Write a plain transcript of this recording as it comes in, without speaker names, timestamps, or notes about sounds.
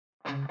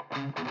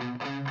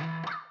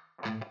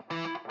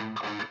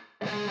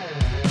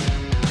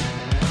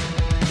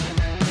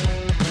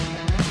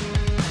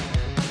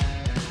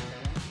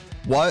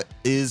What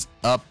is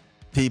up,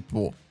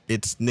 people?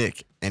 It's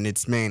Nick and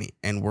it's Manny,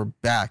 and we're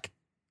back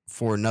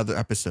for another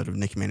episode of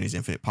Nick and Manny's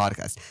Infinite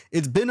Podcast.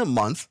 It's been a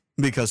month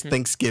because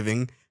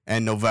Thanksgiving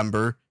and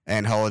November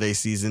and holiday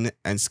season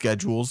and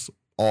schedules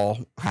all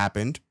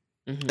happened.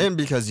 And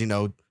because, you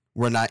know,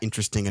 we're not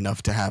interesting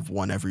enough to have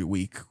one every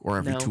week or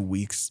every 2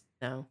 weeks.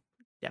 No,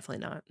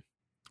 definitely not.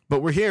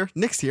 But we're here.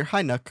 Nick's here.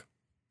 Hi, Nick.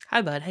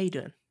 Hi, bud. How you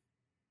doing?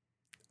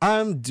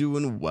 I'm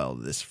doing well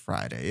this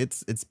Friday.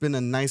 It's been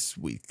a nice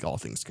week, all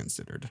things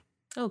considered.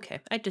 Okay,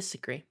 I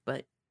disagree,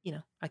 but you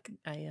know,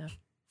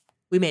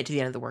 we made it to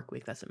the end of the work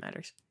week. That's what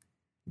matters.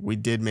 We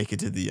did make it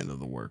to the end of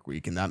the work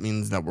week, and that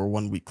means that we're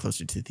 1 week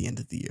closer to the end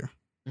of the year.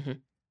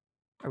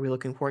 Are we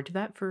looking forward to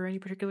that for any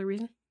particular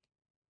reason?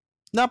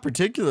 Not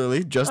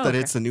particularly, just that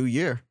it's a new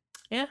year.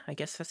 Yeah, I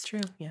guess that's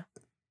true. Yeah,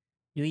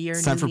 new year.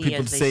 It's time for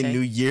people to say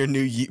 "New Year,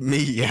 New Me."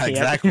 Yeah,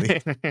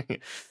 exactly.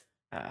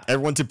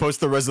 Everyone to post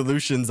their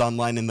resolutions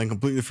online and then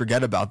completely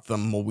forget about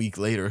them a week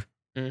later.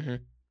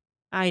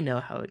 I know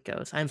how it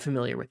goes. I'm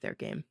familiar with their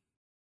game.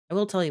 I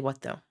will tell you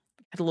what, though.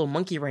 I had a little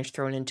monkey wrench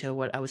thrown into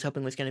what I was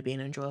hoping was going to be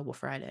an enjoyable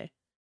Friday.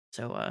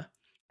 So I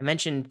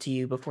mentioned to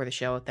you before the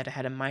show that I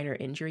had a minor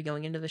injury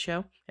going into the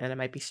show and that I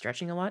might be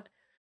stretching a lot.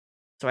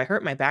 So I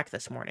hurt my back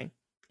this morning,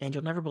 and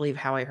you'll never believe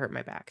how I hurt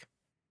my back.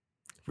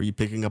 Were you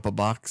picking up a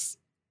box?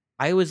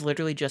 I was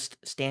literally just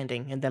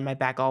standing, and then my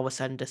back all of a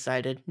sudden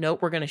decided,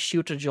 nope, we're going to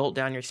shoot a jolt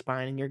down your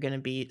spine, and you're going to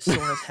be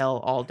sore as hell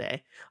all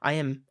day. I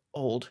am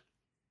old.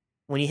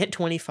 When you hit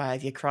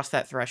 25, you cross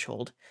that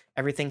threshold,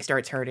 everything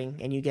starts hurting,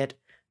 and you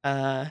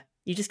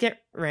just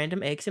get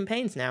random aches and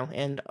pains now,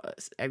 and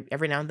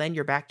every now and then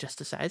your back just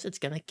decides it's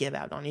going to give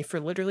out on you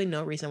for literally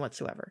no reason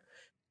whatsoever.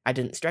 I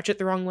didn't stretch it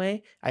the wrong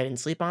way. I didn't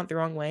sleep on it the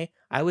wrong way.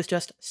 I was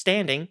just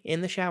standing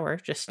in the shower,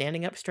 just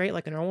standing up straight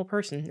like a normal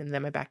person, and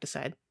then my back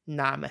decided,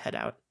 nah, I'm going to head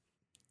out.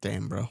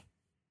 Damn, bro.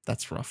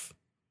 That's rough.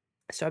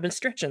 So I've been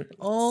stretching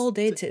all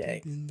day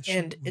today,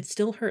 and it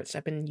still hurts.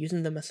 I've been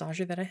using the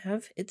massager that I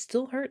have. It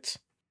still hurts.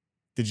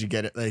 Did you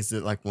get it? Is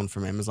it like one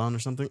from Amazon or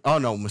something? Oh,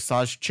 no.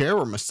 Massage chair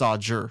or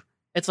massager?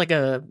 It's like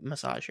a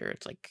massager.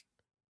 It's like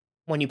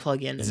when you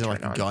plug in. Is it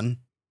like a gun?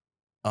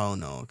 Oh,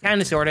 no. Okay.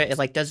 Kind of, sort of. It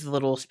like does the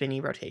little spinny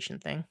rotation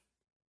thing.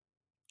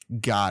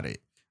 Got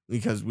it.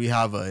 Because we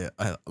have a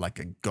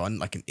gun,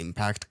 like an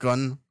impact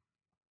gun.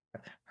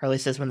 Harley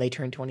says when they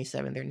turned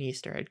 27, their knees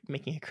started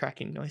making a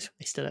cracking noise when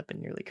they stood up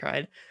and nearly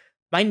cried.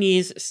 My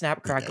knees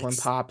snap, crackle, and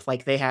pop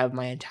like they have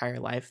my entire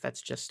life. That's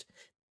just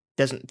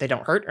they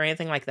don't hurt or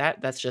anything like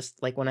that. That's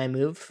just like when I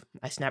move,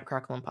 I snap,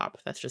 crackle, and pop.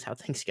 That's just how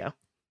things go.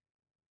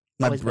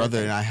 My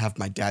brother and I have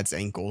my dad's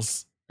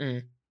ankles.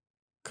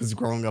 Because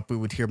growing up, we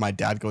would hear my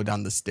dad go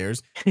down the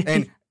stairs,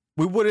 and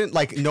we wouldn't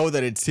like know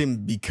that it's him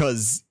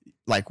because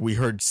like we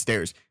heard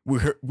stairs.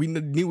 We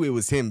knew it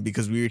was him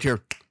because we would hear.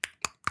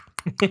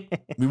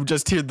 We would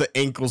just hear the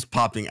ankles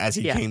popping as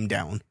he came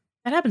down.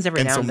 That happens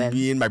every now and then. So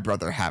me and my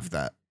brother have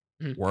that,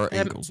 where our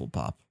ankles will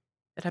pop.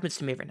 That happens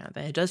to me every now and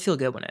then. It does feel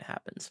good when it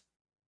happens.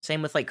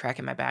 Same with like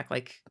cracking my back.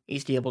 Like I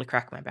used to be able to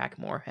crack my back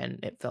more,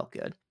 and it felt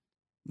good.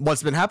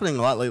 What's been happening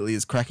a lot lately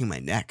is cracking my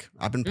neck.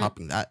 I've been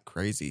popping that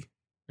crazy.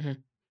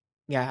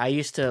 Yeah, I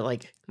used to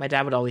like. My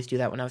dad would always do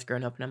that when I was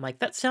growing up, and I'm like,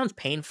 that sounds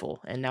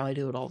painful, and now I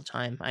do it all the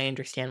time. I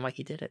understand why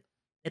he did it.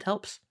 It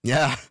helps.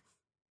 Yeah,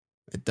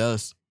 it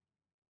does.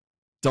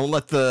 Don't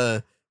let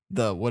the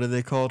what are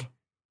they called?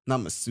 Not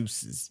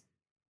masseuses.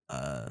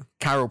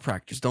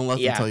 Chiropractors. Don't let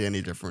them tell you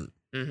any different.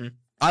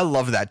 I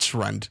love that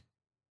trend.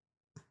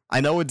 I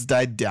know it's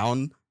died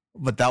down,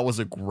 but that was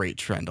a great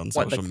trend on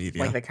social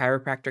media. Like the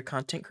chiropractor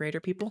content creator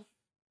people?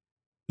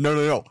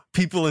 No.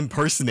 People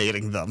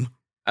impersonating them.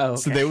 Oh,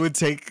 okay. So they would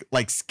take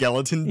like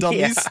skeleton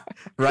dummies,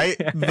 right?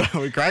 That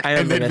would crack,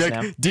 and they'd be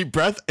like, deep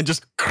breath, and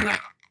just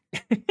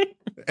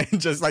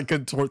and just like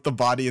contort the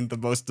body in the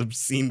most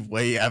obscene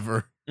way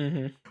ever.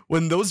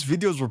 When those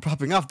videos were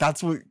popping off,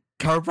 that's what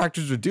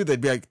chiropractors would do. They'd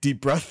be like, deep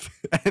breath,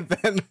 and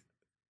then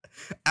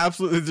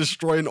absolutely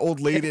destroy an old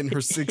lady in her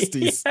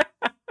 60s.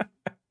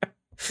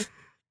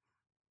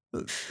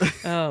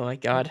 Oh my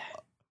god.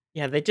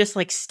 Yeah, they just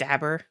like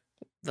stab her.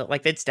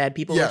 Like they'd stab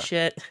people with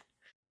shit.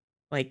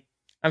 Like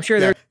I'm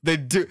sure they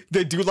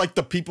do like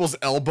the people's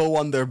elbow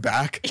on their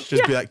back.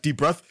 Just be like, deep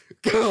breath,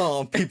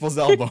 people's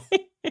elbow.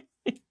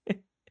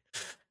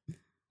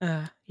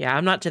 Yeah,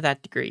 I'm not to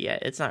that degree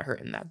yet. It's not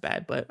hurting that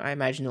bad, but I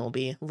imagine it'll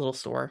be a little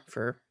sore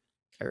or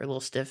a little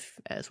stiff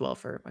as well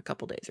for a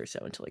couple days or so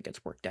until it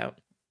gets worked out.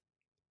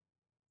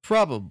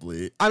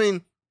 Probably. I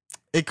mean,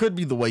 it could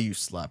be the way you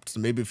slept.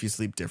 So maybe if you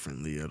sleep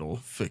differently, it'll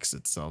fix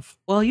itself.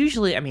 Well,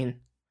 usually, I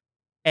mean,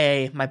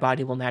 my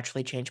body will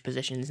naturally change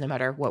positions no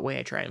matter what way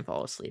I try and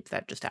fall asleep.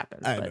 That just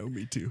happens. I know,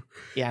 me too.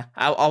 Yeah,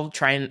 I'll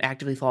try and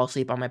actively fall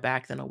asleep on my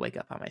back, then I'll wake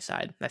up on my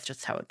side. That's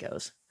just how it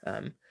goes.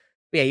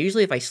 But yeah,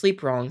 usually if I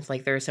sleep wrong,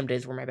 like there are some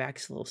days where my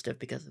back's a little stiff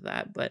because of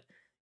that. But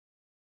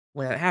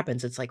when that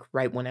happens, it's like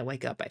right when I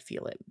wake up, I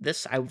feel it.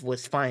 This, I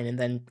was fine. And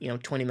then,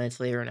 20 minutes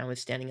later, and I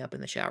was standing up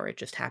in the shower, it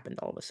just happened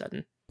all of a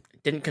sudden.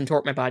 It didn't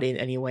contort my body in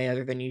any way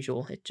other than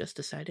usual. It just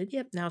decided,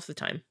 yep, now's the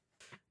time.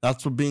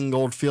 That's what being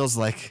old feels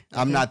like.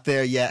 I'm Mhm. not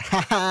there yet.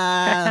 Ha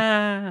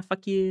ha.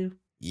 Fuck you.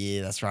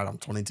 Yeah, that's right. I'm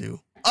 22.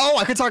 Oh,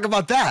 I could talk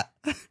about that.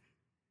 You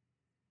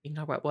can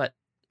talk about what?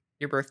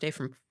 Your birthday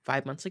from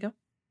 5 months ago?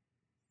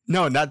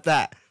 No, not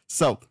that.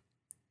 So,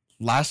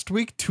 last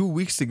week, 2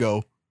 weeks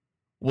ago,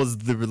 was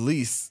the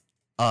release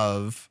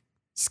of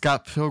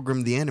Scott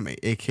Pilgrim the anime,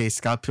 aka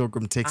Scott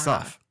Pilgrim Takes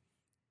Off.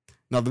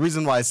 Now, the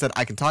reason why I said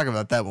I can talk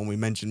about that when we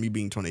mentioned me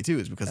being 22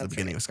 is because at the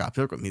beginning of Scott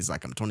Pilgrim, he's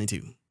like, I'm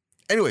 22.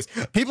 Anyways,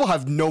 people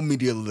have no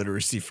media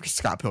literacy for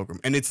Scott Pilgrim,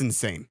 and it's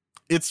insane.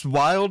 It's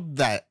wild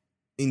that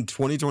in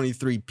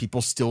 2023,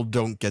 people still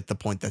don't get the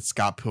point that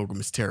Scott Pilgrim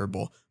is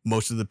terrible.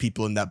 Most of the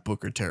people in that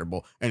book are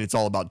terrible, and it's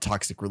all about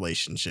toxic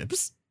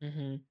relationships.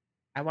 Mm-hmm.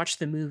 I watched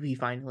the movie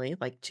finally,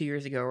 like 2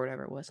 years ago or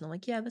whatever it was, and I'm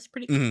like, yeah, that's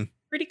pretty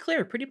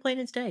clear, pretty plain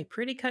as day,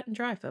 pretty cut and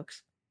dry,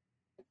 folks.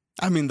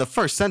 I mean, the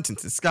first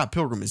sentence is Scott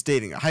Pilgrim is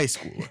dating a high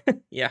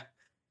schooler. Yeah.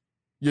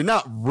 You're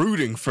not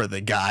rooting for the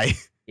guy.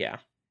 Yeah.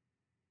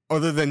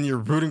 Other than you're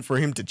rooting for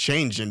him to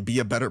change and be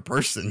a better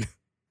person.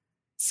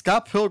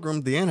 Scott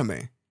Pilgrim, the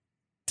anime,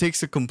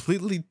 takes a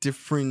completely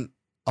different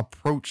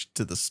approach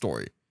to the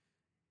story.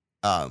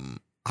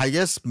 I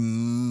guess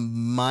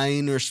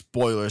minor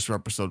spoilers for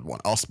episode 1.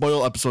 I'll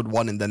spoil episode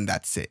 1 and then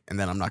that's it. And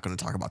then I'm not going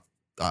to talk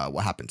about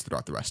what happens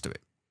throughout the rest of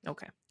it.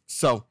 Okay.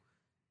 So,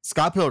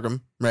 Scott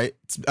Pilgrim, right?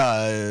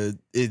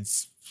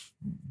 It's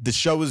the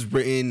show is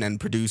written and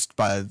produced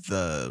by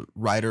the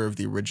writer of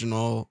the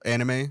original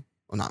anime.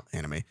 Well, not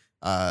anime.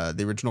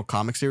 The original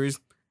comic series.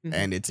 Mhm.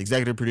 And it's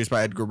executive produced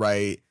by Edgar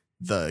Wright.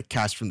 The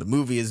cast from the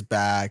movie is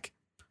back.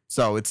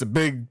 So it's a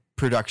big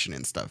production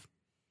and stuff.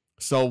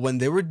 So when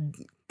they were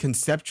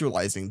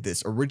conceptualizing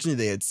this, originally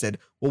they had said,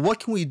 well, what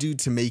can we do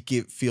to make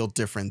it feel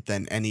different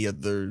than any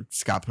other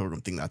Scott Pilgrim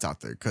thing that's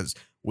out there? Because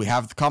we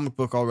have the comic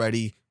book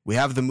already. We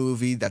have the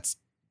movie that's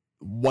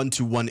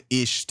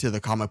 1-to-1-ish to the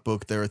comic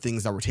book. There are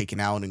things that were taken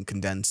out and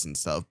condensed and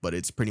stuff, but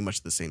it's pretty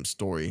much the same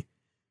story.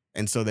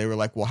 And so they were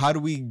like, well, how do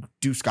we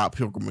do Scott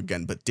Pilgrim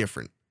again, but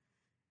different?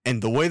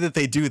 And the way that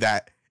they do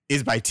that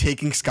is by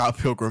taking Scott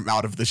Pilgrim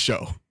out of the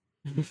show.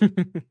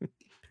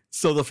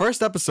 So the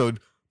first episode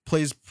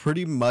plays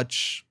pretty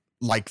much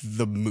like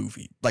the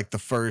movie, like the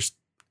first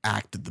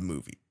act of the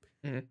movie.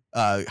 Mhm.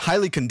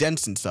 Highly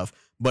condensed and stuff,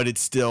 but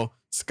it's still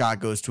Scott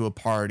goes to a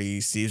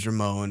party, sees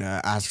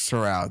Ramona, asks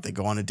her out. They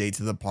go on a date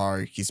to the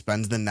park. He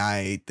spends the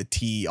night, the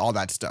tea, all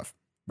that stuff,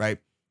 right?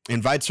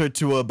 Invites her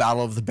to a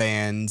battle of the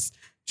bands.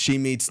 She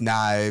meets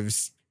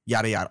Knives,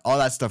 yada, yada. All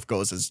that stuff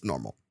goes as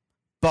normal.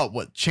 But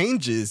what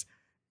changes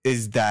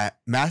is that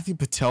Matthew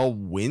Patel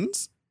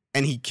wins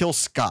and he kills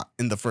Scott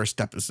in the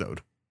first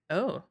episode.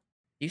 Oh,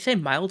 you say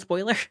mild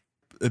spoiler?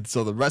 And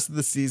so the rest of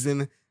the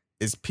season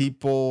is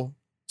people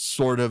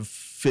sort of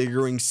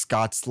figuring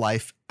Scott's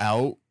life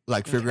out,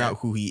 like figuring out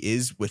who he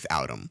is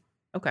without him.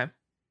 Okay.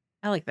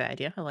 I like that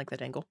idea. I like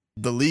that angle.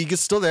 The League is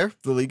still there.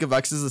 The League of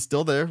X's is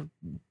still there.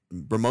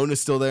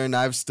 Ramona's still there.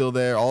 Knives still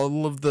there.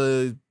 All of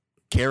the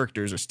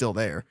characters are still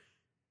there.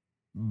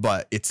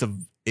 But it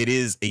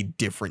is a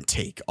different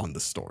take on the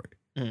story.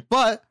 Mm.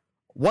 But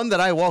one that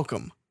I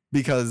welcome,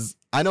 because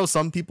I know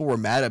some people were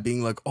mad at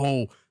being like,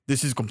 oh,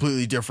 this is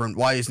completely different.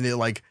 Why isn't it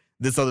like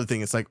this other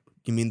thing? It's like,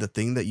 you mean the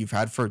thing that you've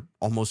had for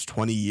almost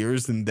 20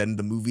 years and then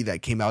the movie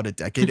that came out a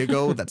decade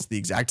ago? That's the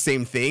exact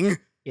same thing?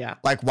 Yeah.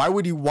 Like, why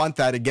would you want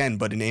that again,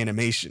 but in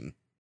animation?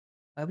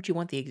 Why would you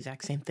want the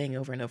exact same thing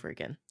over and over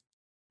again?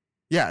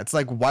 Yeah, it's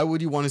like, why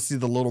would you want to see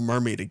The Little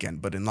Mermaid again,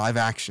 but in live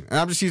action? And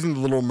I'm just using The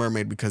Little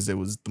Mermaid because it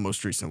was the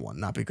most recent one,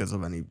 not because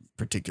of any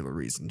particular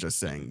reason. Just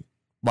saying,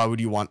 why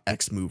would you want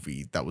X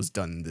movie that was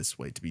done this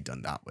way to be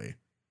done that way?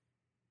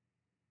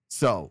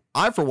 So,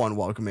 I, for one,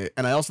 welcome it.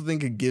 And I also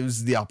think it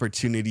gives the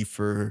opportunity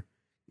for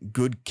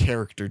good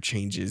character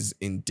changes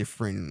in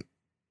different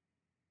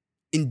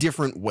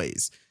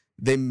ways.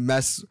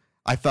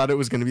 I thought it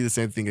was going to be the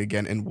same thing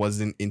again and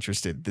wasn't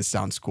interested. This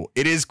sounds cool.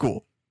 It is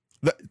cool.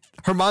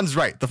 Herman's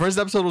right. The first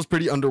episode was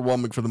pretty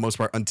underwhelming for the most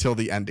part until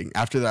the ending.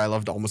 After that, I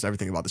loved almost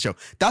everything about the show.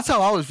 That's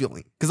how I was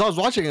feeling. Because I was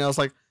watching it and I was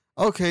like,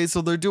 okay,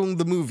 so they're doing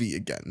the movie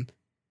again.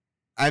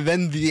 And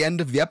then the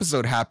end of the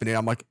episode happened and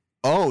I'm like,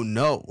 oh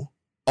no.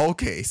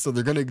 Okay, so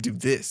they're going to do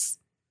this.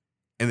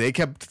 And they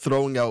kept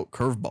throwing out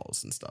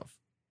curveballs and stuff.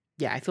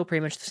 Yeah, I feel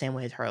pretty much the same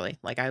way as Harley.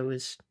 Like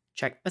that's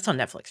on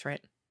Netflix,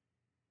 right?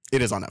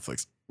 It is on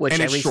Netflix. Which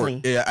and I it's recently...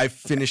 short. Yeah, I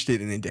finished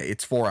it in a day.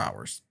 It's 4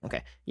 hours.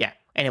 Okay. Yeah.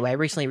 Anyway, I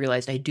recently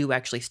realized I do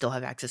actually still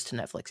have access to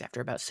Netflix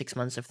after about 6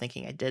 months of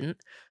thinking I didn't.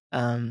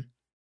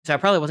 So I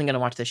probably wasn't going to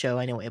watch the show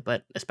anyway,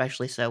 but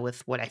especially so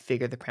with what I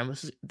figured the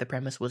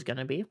premise was going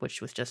to be,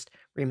 which was just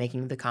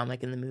remaking the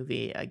comic and the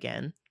movie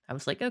again. I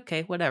was like,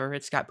 okay, whatever.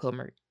 It's Scott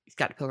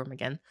Pilgrim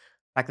again.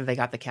 The fact that they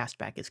got the cast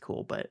back is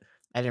cool, but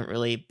I didn't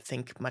really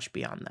think much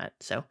beyond that.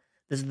 So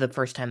this is the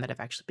first time that I've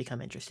actually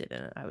become interested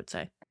in it, I would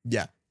say.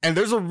 Yeah. And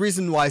there's a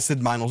reason why I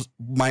said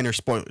minor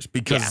spoilers,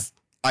 because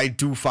I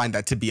do find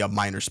that to be a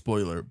minor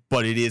spoiler,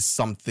 but it is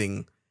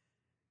something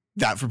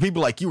that for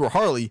people like you or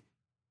Harley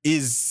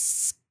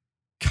is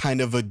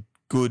kind of a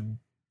good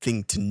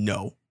thing to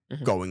know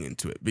going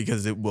into it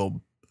because it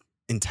will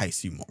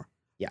entice you more.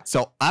 Yeah.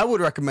 So I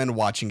would recommend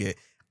watching it.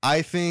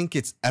 I think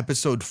it's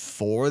episode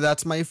 4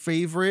 that's my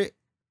favorite,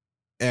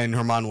 and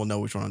Herman will know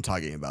which one I'm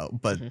talking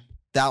about, but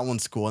that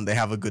one's cool, and they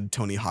have a good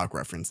Tony Hawk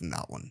reference in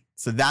that one.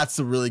 So that's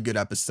a really good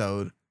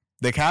episode.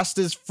 The cast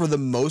is, for the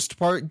most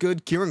part,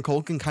 good. Kieran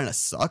Culkin kind of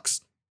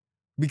sucks,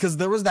 because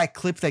there was that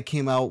clip that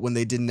came out when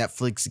they did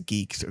Netflix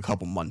Geeks a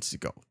couple months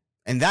ago,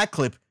 and that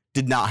clip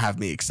did not have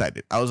me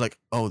excited. I was like,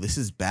 oh, this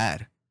is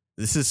bad.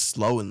 This is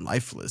slow and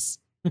lifeless.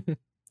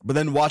 But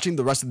then watching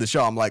the rest of the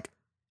show, I'm like,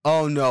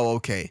 oh no,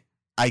 okay,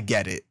 I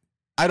get it.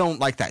 I don't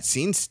like that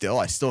scene still.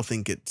 I still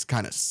think it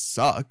kind of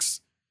sucks.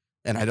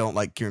 And I don't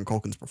like Kieran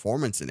Culkin's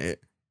performance in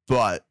it.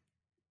 But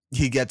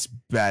he gets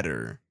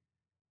better.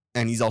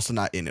 And he's also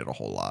not in it a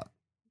whole lot.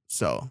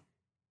 So,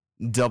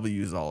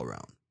 W's all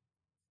around.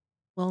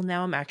 Well,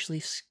 now I'm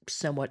actually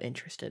somewhat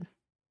interested.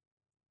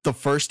 The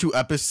first 2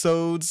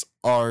 episodes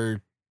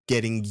are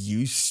getting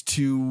used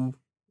to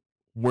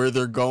where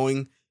they're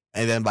going.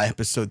 And then by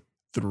episode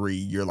 3,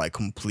 you're like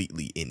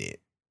completely in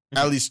it.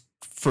 At least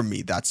for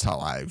me, that's how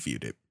I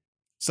viewed it.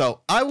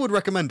 So I would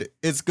recommend it.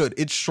 It's good.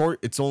 It's short.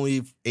 It's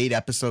only 8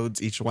 episodes.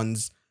 Each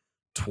one's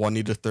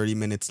 20 to 30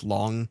 minutes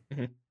long.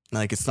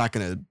 Like, it's not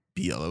going to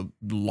be a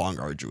long,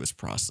 arduous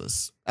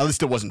process. At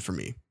least it wasn't for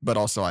me. But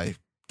also, I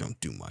don't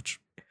do much.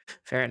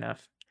 Fair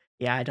enough.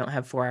 Yeah, I don't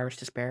have 4 hours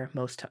to spare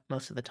most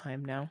of the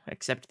time now,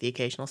 except the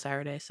occasional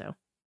Saturday. So.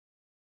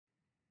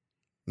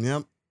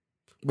 Yep.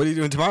 What are you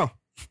doing tomorrow?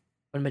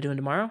 What am I doing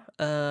tomorrow?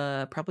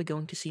 Probably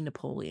going to see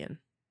Napoleon.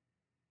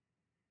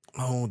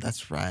 Oh,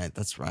 that's right.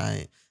 That's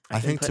right. I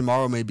think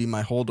tomorrow may be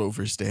my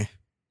holdovers day.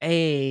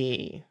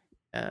 Hey,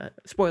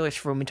 spoilers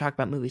for when we talk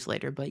about movies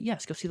later, but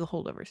yes, go see the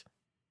holdovers.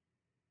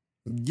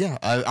 Yeah,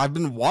 I've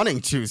been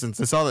wanting to since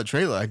I saw the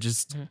trailer. I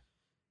just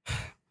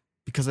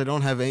because I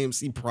don't have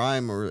AMC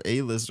Prime or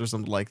A-List or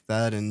something like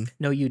that, and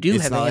no, you do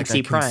have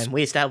AMC Prime.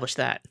 We established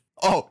that.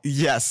 Oh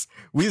yes,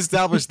 we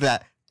established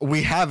that.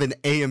 We have an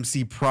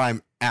AMC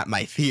Prime at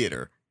my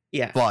theater.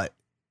 Yeah, but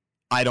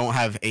I don't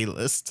have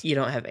A-List. You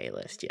don't have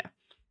A-List, yeah.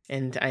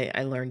 And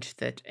I learned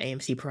that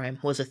AMC Prime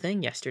was a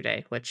thing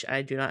yesterday, which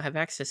I do not have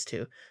access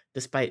to,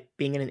 despite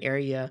being in an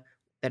area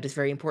that is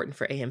very important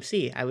for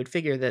AMC. I would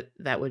figure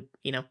that would,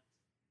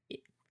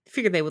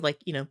 they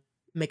would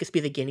make us be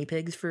the guinea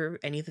pigs for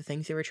any of the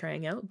things they were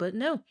trying out. But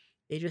no,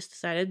 they just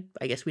decided,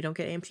 I guess we don't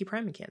get AMC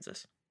Prime in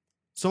Kansas.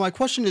 So my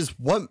question is,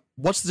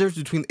 what's the difference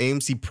between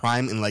AMC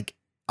Prime and like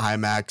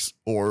IMAX,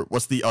 or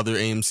what's the other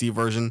AMC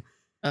version?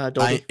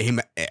 Dolby.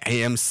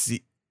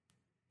 AMC.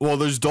 Well,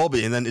 there's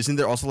Dolby, and then isn't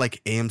there also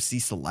like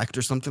AMC Select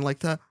or something like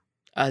that?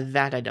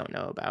 That I don't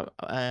know about.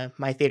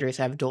 My theaters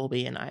have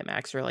Dolby and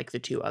IMAX, or like the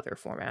 2 other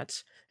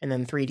formats, and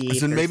then 3D.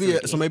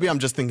 So maybe I'm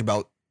just thinking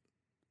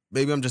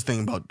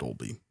about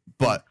Dolby,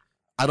 but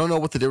I don't know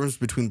what the difference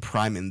between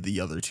Prime and the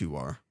other 2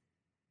 are.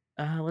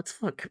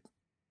 Let's look.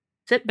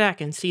 Sit back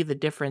and see the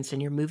difference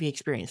in your movie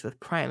experience with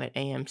Prime at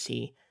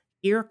AMC.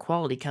 Here,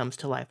 quality comes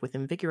to life with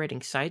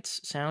invigorating sights,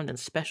 sound, and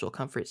special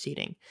comfort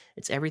seating.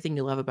 It's everything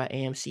you love about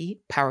AMC,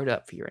 powered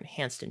up for your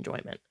enhanced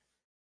enjoyment.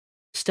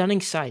 Stunning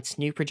sights,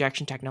 new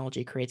projection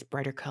technology creates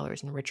brighter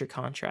colors and richer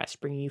contrast,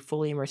 bringing you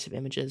fully immersive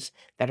images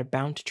that are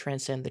bound to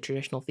transcend the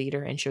traditional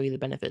theater and show you the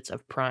benefits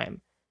of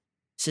Prime.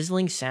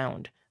 Sizzling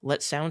sound,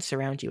 let sound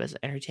surround you as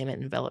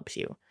entertainment envelops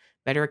you.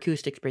 Better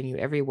acoustics bring you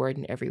every word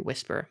and every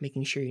whisper,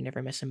 making sure you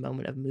never miss a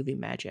moment of movie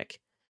magic.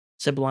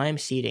 Sublime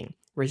seating.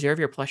 Reserve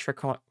your plush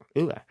recliner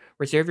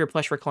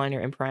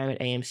in Prime at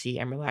AMC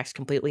and relax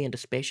completely into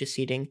spacious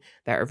seating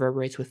that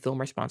reverberates with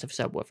film-responsive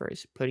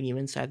subwoofers, putting you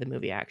inside the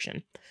movie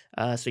action.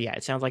 So yeah,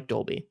 it sounds like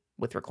Dolby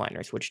with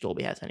recliners, which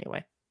Dolby has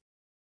anyway.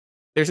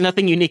 There's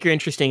nothing unique or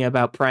interesting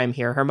about Prime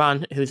here.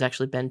 Herman, who's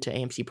actually been to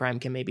AMC Prime,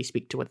 can maybe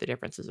speak to what the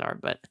differences are,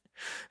 but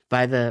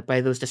by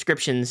those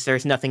descriptions,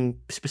 there's nothing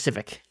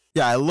specific.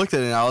 Yeah, I looked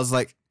at it and I was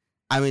like,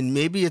 I mean,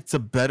 maybe it's a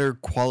better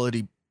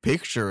quality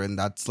picture, and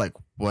that's like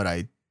what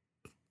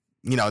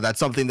that's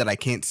something that I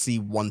can't see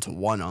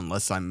 1-to-1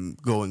 unless I'm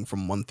going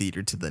from one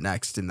theater to the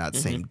next in that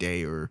same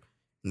day or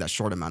in that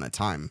short amount of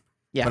time.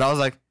 Yeah. But I was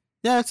like,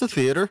 yeah, it's a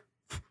theater.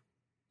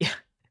 Yeah.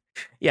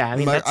 Yeah, I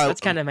mean,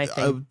 that's kind of my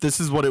thing. This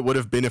is what it would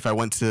have been if I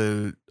went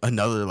to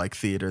another like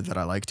theater that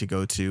I like to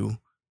go to.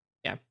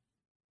 Yeah.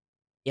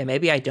 Yeah,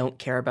 maybe I don't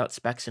care about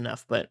specs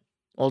enough, but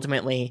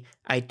ultimately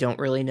I don't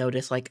really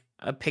notice like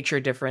a picture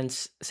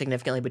difference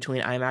significantly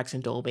between IMAX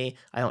and Dolby.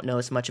 I don't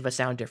notice much of a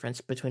sound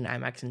difference between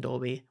IMAX and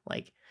Dolby.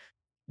 Like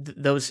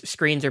those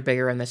screens are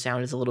bigger and the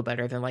sound is a little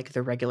better than like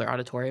the regular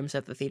auditoriums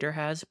that the theater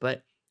has.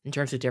 But in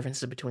terms of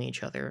differences between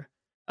each other,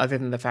 other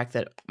than the fact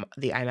that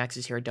the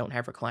IMAXs here don't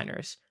have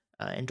recliners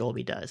and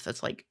Dolby does,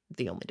 that's like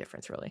the only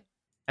difference really.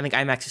 I think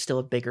IMAX is still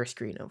a bigger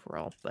screen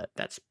overall, but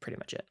that's pretty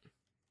much it.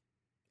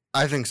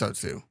 I think so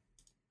too.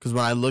 Because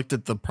when I looked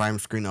at the Prime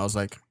screen, I was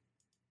like,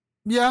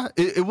 yeah,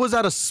 it was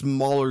at a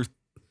smaller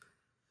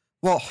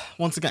Well,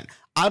 once again,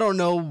 I don't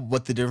know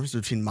what the difference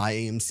between my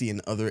AMC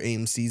and other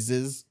AMCs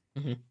is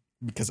Mhm.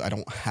 because I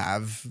don't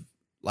have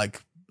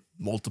like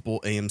multiple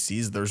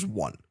AMCs. There's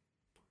one.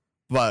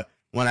 But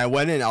when I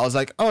went in, I was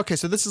like, oh, okay,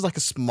 so this is like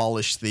a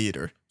smallish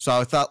theater. So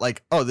I thought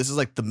like, oh, this is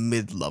like the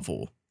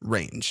mid-level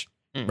range,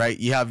 Mm. right?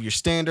 You have your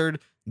standard,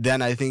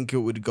 then I think it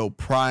would go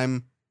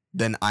prime,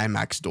 then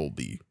IMAX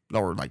Dolby,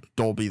 or like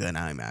Dolby then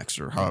IMAX,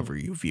 or however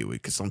you view it.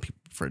 Because some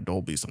people prefer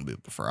Dolby, some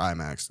people prefer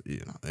IMAX.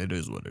 You know, it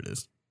is what it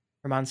is.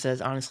 Ramon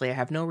says, honestly, I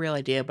have no real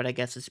idea, but I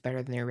guess it's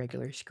better than their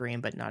regular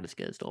screen, but not as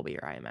good as Dolby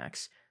or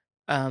IMAX.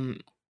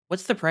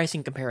 What's the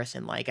pricing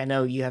comparison like? I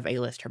know you have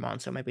A-list, Ramon,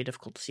 so it might be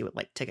difficult to see what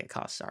like ticket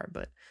costs are,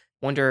 but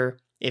wonder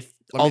if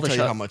Let all me the tell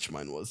you how much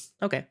mine was.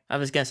 Okay, I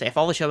was gonna say if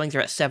all the showings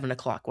are at 7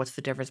 o'clock, what's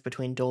the difference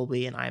between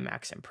Dolby and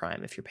IMAX and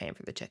Prime if you're paying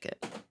for the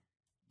ticket?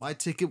 My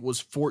ticket was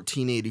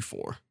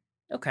 $14.84.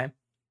 Okay,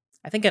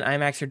 I think an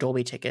IMAX or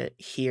Dolby ticket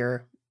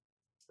here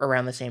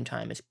around the same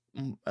time is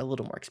a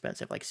little more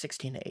expensive, like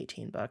 16 to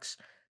 18 bucks.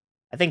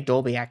 I think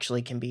Dolby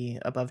actually can be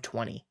above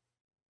 20.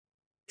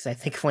 Because I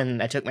think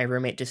when I took my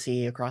roommate to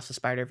see Across the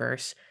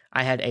Spider-Verse,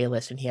 I had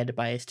A-list and he had to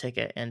buy his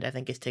ticket, and I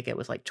think his ticket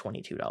was like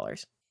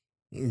 $22.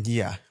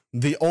 Yeah.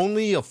 The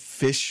only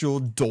official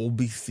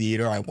Dolby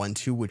theater I went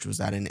to, which was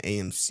at an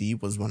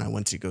AMC, was when I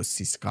went to go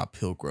see Scott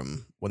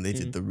Pilgrim when they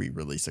did the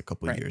re-release a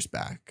couple Right. years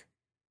back.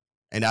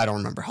 And I don't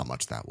remember how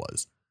much that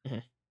was.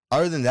 Mhm.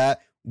 Other than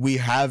that, we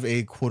have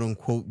a quote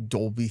unquote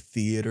Dolby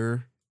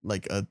theater,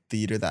 like a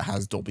theater that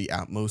has Dolby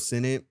Atmos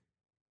in it,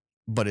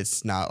 but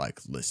it's not like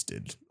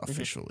listed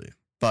officially.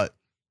 But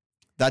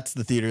that's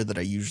the theater that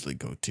I usually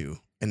go to.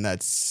 And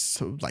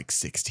that's like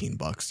 16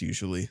 bucks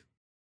usually.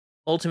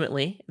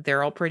 Ultimately,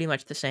 they're all pretty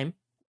much the same.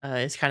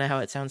 It's kind of how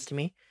it sounds to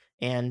me.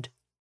 And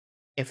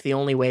if the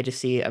only way to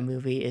see a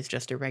movie is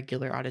just a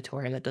regular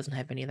auditorium that doesn't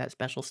have any of that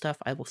special stuff,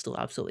 I will still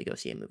absolutely go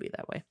see a movie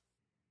that way.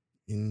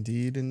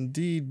 Indeed,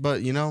 indeed.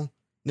 But you know,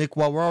 Nick,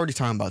 while we're already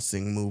talking about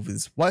seeing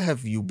movies, what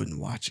have you been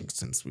watching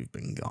since we've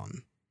been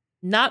gone?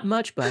 Not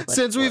much, but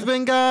Since we've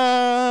been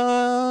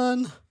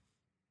gone.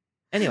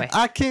 Anyway,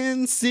 I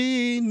can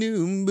see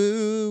new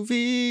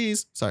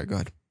movies. Sorry, go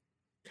ahead.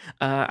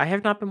 I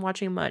have not been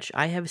watching much.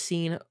 I have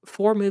seen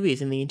 4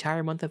 movies in the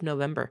entire month of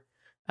November.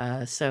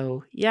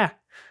 So yeah,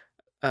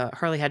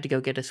 Harley had to go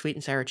get a sweet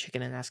and sour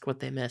chicken and ask what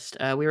they missed.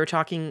 We were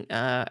talking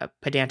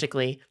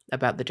pedantically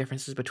about the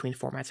differences between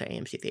formats at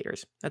AMC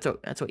theaters. That's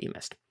what you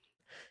missed.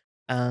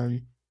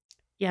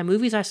 Yeah,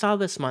 movies I saw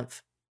this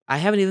month. I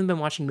haven't even been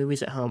watching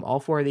movies at home. All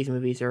 4 of these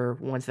movies are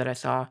ones that I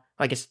saw.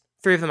 I guess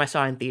 3 of them I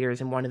saw in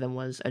theaters, and one of them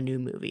was a new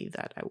movie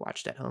that I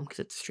watched at home because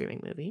it's a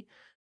streaming movie.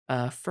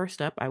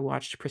 First up, I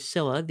watched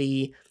Priscilla,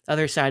 the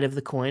other side of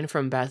the coin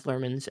from Baz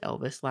Luhrmann's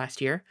Elvis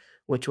last year,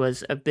 which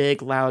was a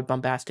big, loud,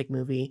 bombastic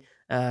movie,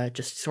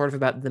 just sort of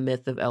about the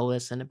myth of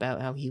Elvis and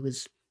about how he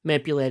was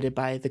manipulated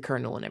by the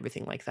Colonel and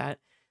everything like that.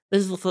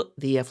 This is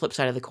the flip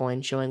side of the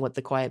coin, showing what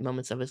the quiet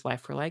moments of his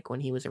life were like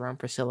when he was around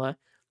Priscilla.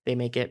 They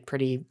make it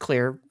pretty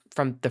clear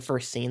from the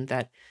first scene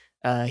that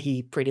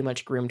he pretty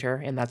much groomed her,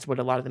 and that's what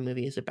a lot of the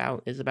movie is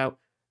about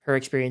her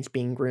experience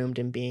being groomed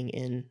and being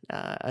in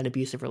an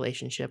abusive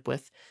relationship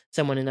with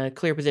someone in a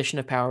clear position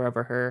of power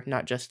over her,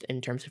 not just in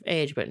terms of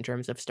age, but in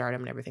terms of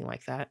stardom and everything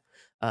like that.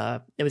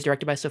 It was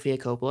directed by Sofia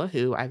Coppola,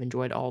 who I've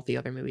enjoyed all the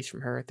other movies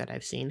from her that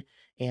I've seen,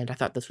 and I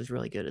thought this was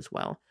really good as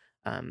well.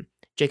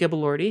 Jacob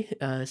Elordi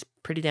is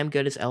pretty damn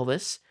good as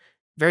Elvis.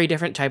 Very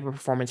different type of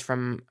performance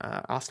from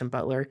Austin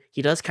Butler.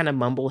 He does kind of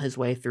mumble his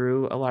way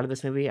through a lot of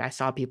this movie. I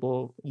saw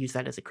people use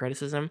that as a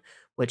criticism,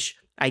 which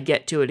I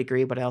get to a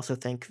degree, but I also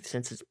think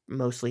since it's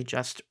mostly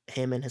just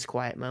him and his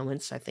quiet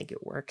moments, I think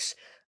it works.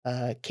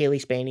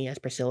 Kaylee Spaney as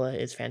Priscilla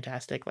is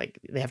fantastic. Like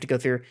they have to go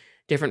through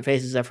different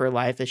phases of her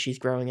life as she's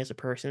growing as a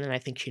person, and I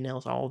think she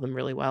nails all of them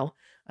really well.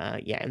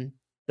 Yeah, and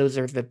those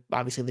are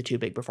obviously the 2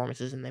 big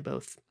performances, and they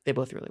both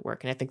really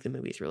work. And I think the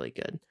movie's really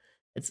good.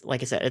 It's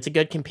like I said, it's a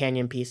good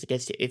companion piece, I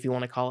guess, if you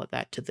want to call it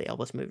that, to the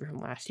Elvis movie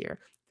from last year.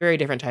 Very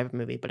different type of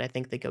movie, but I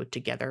think they go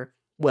together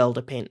well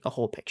to paint a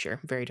whole picture.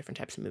 Very different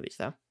types of movies,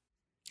 though.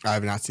 I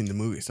have not seen the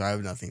movie, so I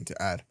have nothing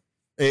to add.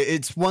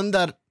 It's one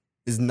that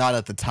is not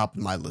at the top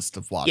of my list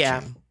of watching.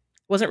 Yeah,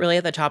 wasn't really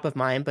at the top of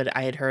mine, but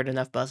I had heard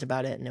enough buzz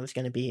about it, and it was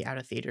going to be out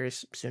of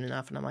theaters soon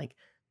enough, and I'm like,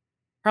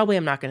 probably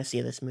I'm not going to see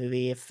this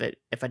movie if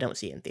I don't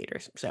see it in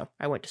theaters. So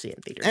I went to see it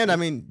in theaters. And I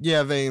mean, you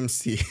have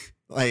AMC,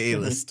 like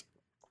A-list.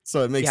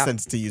 So it makes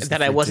sense to use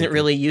that I wasn't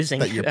really using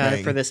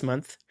for this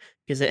month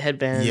because it had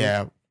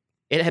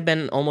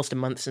been almost a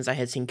month since I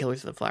had seen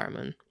Killers of the Flower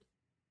Moon.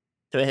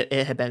 So it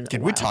had been.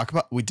 Did we talk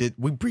about? We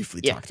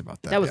briefly talked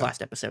about that. That was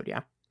last episode.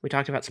 Yeah, we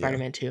talked about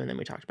Spider-Man 2, and then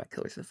we talked about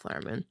Killers of the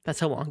Flower Moon. That's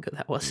how long ago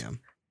that was.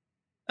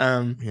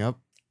 Yeah. Yep.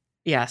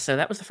 Yeah. So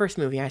that was the first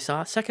movie I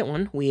saw. Second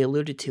one, we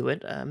alluded to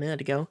it a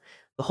minute ago.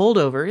 The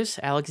Holdovers,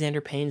 Alexander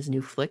Payne's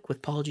new flick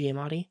with Paul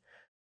Giamatti.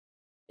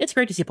 It's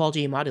great to see Paul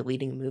Giamatti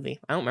leading a movie.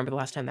 I don't remember the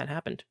last time that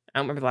happened. I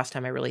don't remember the last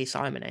time I really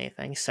saw him in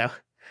anything. So,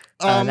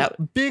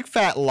 Big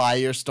Fat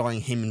Liar, starring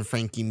him and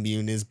Frankie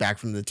Muniz, back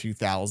from the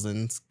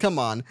 2000s. Come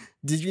on,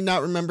 did you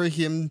not remember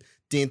him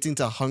dancing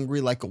to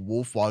Hungry Like a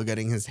Wolf while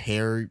getting his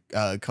hair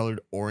colored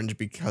orange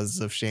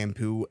because of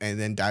shampoo and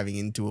then diving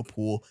into a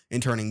pool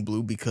and turning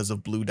blue because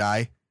of blue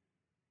dye?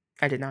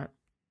 I did not.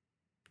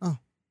 Oh,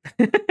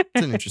 it's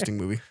an interesting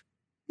movie.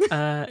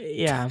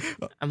 Yeah.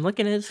 I'm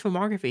looking at his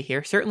filmography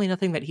here. Certainly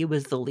nothing that he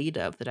was the lead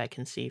of that I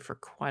can see for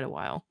quite a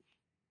while.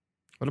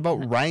 What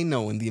about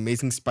Rhino in The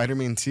Amazing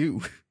Spider-Man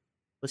 2?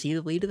 Was he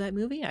the lead of that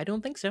movie? I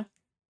don't think so.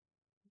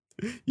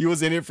 He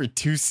was in it for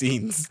 2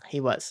 scenes. He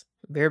was.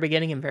 Very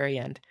beginning and very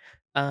end.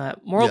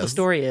 Moral of the Yes.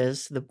 story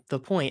is the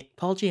point.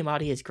 Paul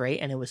Giamatti is great,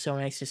 and it was so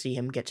nice to see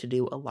him get to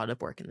do a lot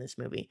of work in this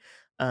movie.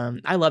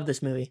 I love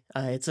this movie.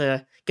 It's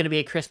going to be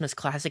a Christmas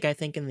classic, I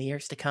think, in the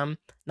years to come.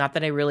 Not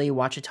that I really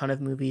watch a ton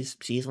of movies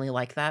seasonally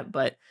like that,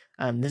 but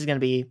this is going to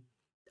be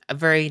a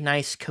very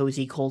nice,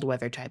 cozy, cold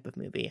weather type of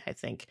movie. I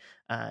think.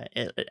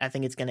 I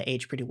think it's going to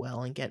age pretty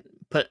well and get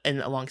put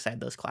in alongside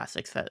those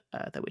classics that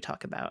we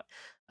talk about.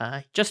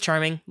 Just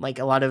charming, like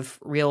a lot of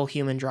real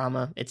human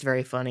drama. It's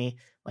very funny.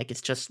 Like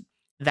it's just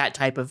that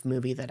type of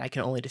movie that I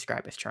can only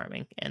describe as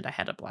charming, and I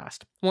had a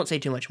blast. Won't say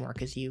too much more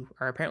because you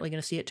are apparently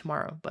going to see it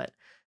tomorrow. But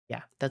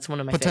yeah, that's one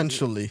of my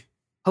Potentially.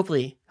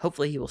 Hopefully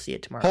you will see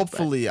it tomorrow.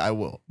 Hopefully I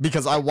will,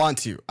 because I want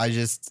to. I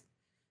just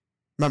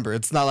remember,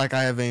 it's not like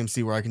I have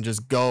AMC where I can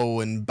just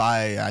go and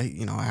buy. I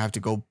have to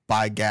go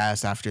buy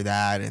gas after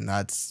that, and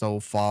that's so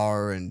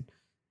far and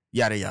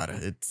yada yada.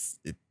 It's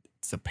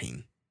a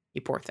pain.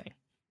 You poor thing.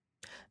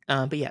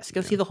 But yes,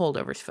 go see The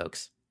Holdovers,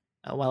 folks.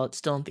 While it's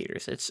still in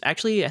theaters, it's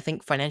actually, I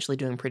think, financially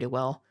doing pretty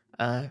well.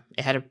 It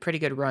had a pretty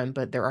good run,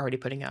 but they're already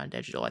putting it on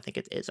digital. I think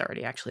it is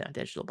already actually on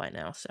digital by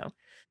now. So,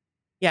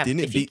 yeah.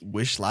 Didn't it beat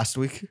Wish last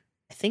week?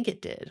 I think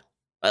it did.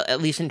 At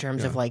least in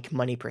terms of like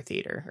money per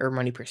theater or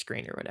money per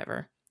screen or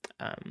whatever.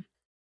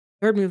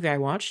 Third movie I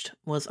watched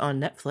was on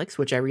Netflix,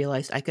 which I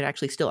realized I could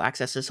actually still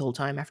access this whole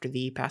time after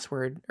the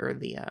password or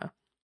the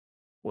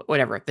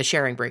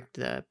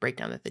the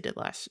breakdown that they did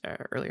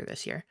earlier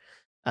this year.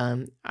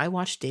 I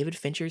watched David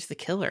Fincher's The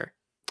Killer,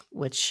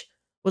 which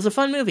was a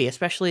fun movie,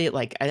 especially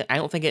like I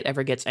don't think it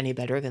ever gets any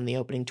better than the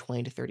opening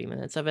 20 to 30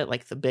 minutes of it.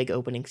 Like the big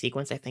opening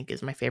sequence, I think,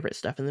 is my favorite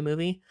stuff in the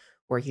movie,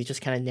 where he's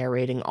just kind of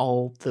narrating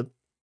all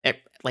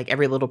like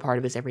every little part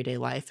of his everyday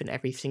life and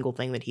every single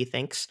thing that he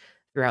thinks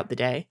throughout the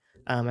day.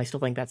 I still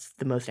think that's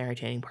the most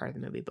entertaining part of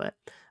the movie, but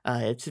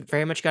it's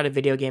very much got a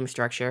video game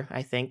structure,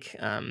 I think,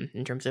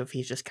 in terms of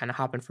he's just kind of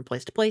hopping from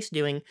place to place,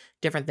 doing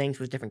different things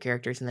with different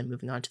characters, and then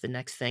moving on to the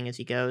next thing as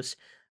he goes.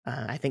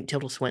 I think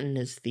Tilda Swinton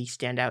is the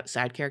standout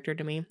side character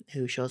to me,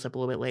 who shows up a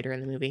little bit later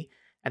in the movie.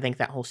 I think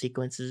that whole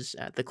sequence is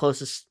the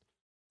closest,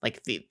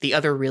 like the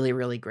other really,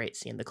 really great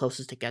scene, the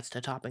closest it gets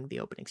to topping the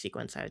opening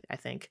sequence, I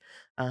think.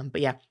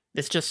 But yeah,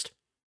 it's just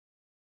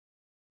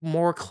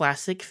more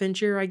classic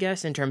Fincher, I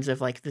guess, in terms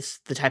of like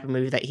the type of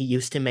movie that he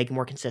used to make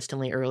more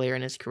consistently earlier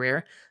in his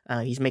career.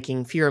 He's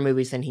making fewer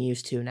movies than he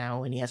used to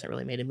now, and he hasn't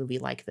really made a movie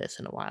like this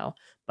in a while.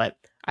 But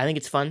I think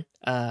it's fun.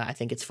 I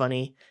think it's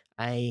funny.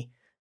 I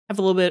have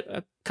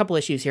a couple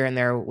issues here and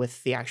there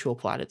with the actual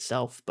plot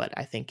itself, but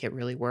I think it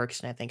really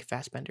works, and I think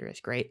Fassbender is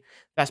great.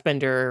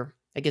 Fassbender,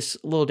 I guess,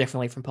 a little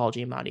differently from Paul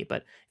Giamatti,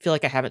 but I feel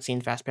like I haven't seen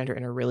Fassbender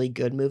in a really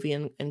good movie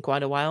in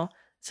quite a while.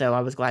 So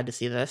I was glad to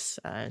see this.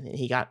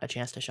 He got a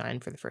chance to shine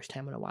for the first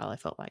time in a while, I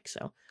felt like.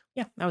 So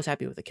yeah, I was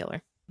happy with The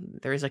Killer.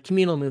 There is a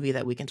communal movie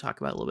that we can talk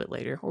about a little bit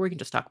later, or we can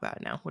just talk about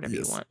it now, whatever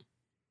you want.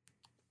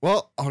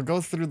 Well, I'll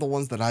go through the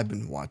ones that I've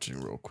been watching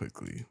real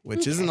quickly,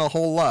 which isn't a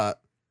whole lot,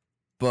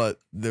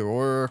 but there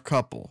were a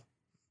couple.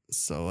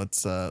 So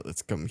let's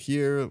come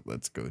here.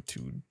 Let's go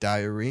to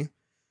Diary.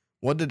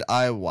 What did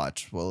I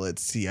watch? Well,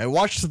 let's see. I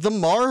watched The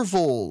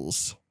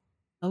Marvels.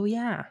 Oh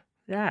yeah,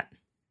 that.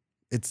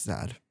 It's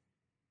sad.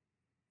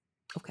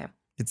 Okay.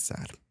 It's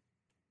sad.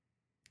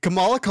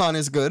 Kamala Khan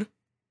is good.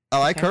 I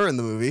like her in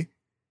the movie.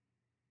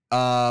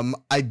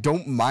 I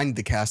don't mind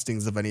the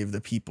castings of any of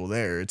the people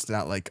there. It's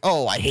not like,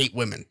 oh, I hate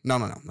women. No.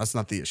 That's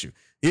not the issue.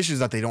 The issue is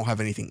that they don't have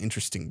anything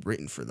interesting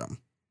written for them.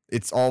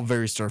 It's all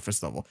very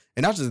surface level.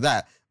 And not just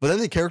that, but then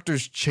the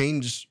characters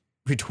change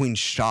between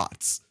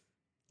shots.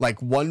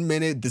 Like 1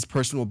 minute, this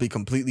person will be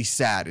completely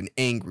sad and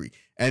angry.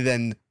 And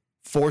then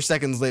 4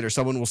 seconds later,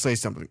 someone will say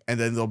something. And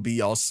then they'll be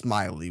all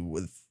smiley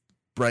with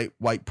bright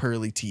white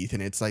pearly teeth,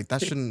 and it's like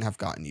that shouldn't have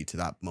gotten you to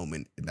that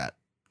moment in that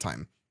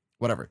time,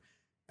 whatever.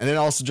 And then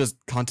also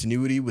just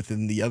continuity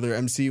within the other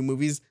MCU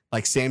movies,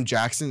 like Sam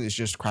Jackson is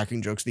just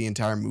cracking jokes the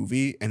entire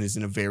movie and is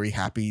in a very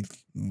happy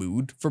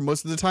mood for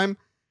most of the time,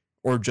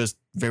 or just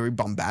very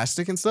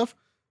bombastic and stuff,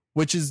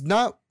 which is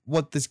not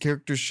what this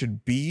character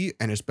should be,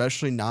 and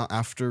especially not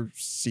after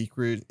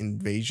Secret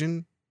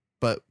Invasion,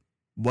 but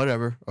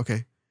whatever.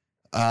 Okay.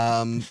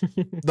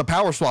 The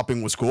power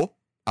swapping was cool.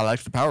 I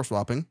liked the power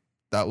swapping.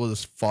 That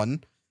was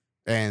fun,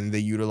 and they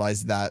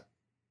utilized that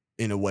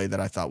in a way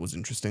that I thought was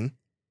interesting.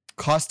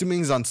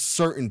 Costumings on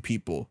certain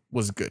people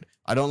was good.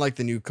 I don't like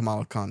the new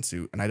Kamala Khan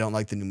suit, and I don't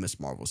like the new Miss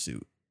Marvel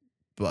suit,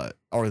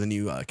 or the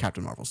new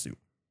Captain Marvel suit.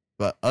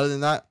 But other than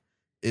that,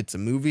 it's a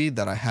movie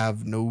that I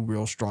have no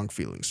real strong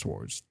feelings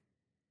towards.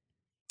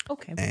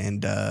 Okay.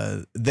 And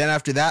then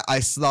after that, I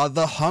saw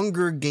The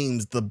Hunger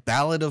Games, The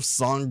Ballad of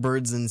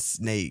Songbirds and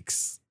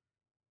Snakes.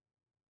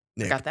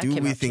 Nick, Forgot that do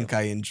came we out think too.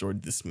 I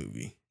enjoyed this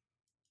movie?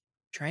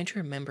 Trying to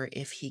remember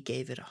if he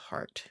gave it a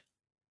heart.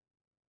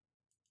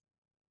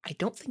 I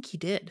don't think he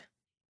did.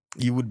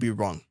 You would be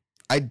wrong.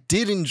 I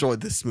did enjoy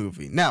this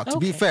movie. Now, to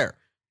be Okay. fair,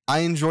 I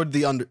enjoyed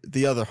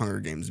the other Hunger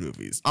Games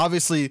movies.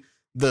 Obviously,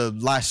 the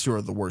last two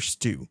are the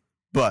worst too,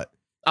 but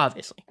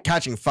Obviously.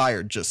 Catching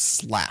Fire just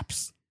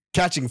slaps.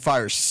 Catching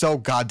Fire is so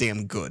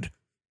goddamn good.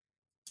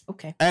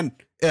 Okay. And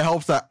it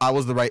helps that I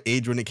was the right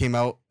age when it came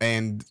out,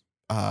 and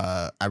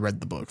I read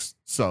the books.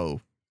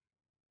 So,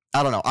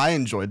 I don't know. I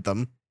enjoyed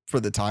them for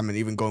the time, and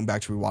even going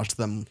back to rewatch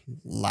them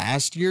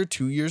last year,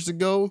 2 years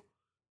ago,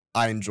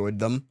 I enjoyed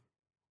them.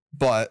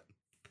 But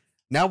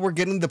now we're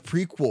getting the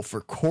prequel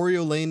for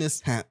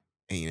Coriolanus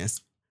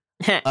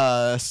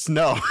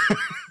Snow.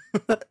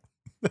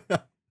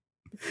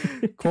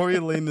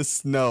 Coriolanus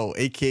Snow,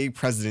 aka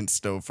President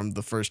Snow from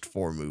the first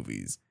 4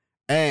 movies.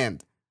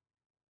 And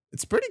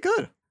it's pretty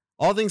good.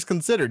 All things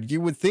considered, you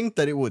would think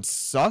that it would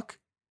suck,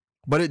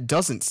 but it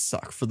doesn't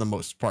suck for the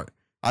most part.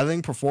 I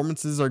think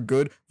performances are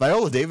good.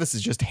 Viola Davis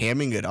is just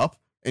hamming it up,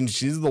 and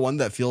she's the one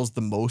that feels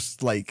the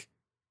most like,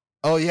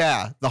 oh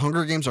yeah, the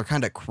Hunger Games are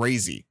kind of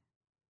crazy.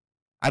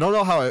 I don't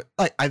know how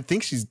I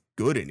think she's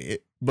good in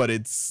it, but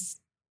it's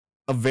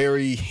a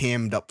very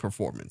hammed up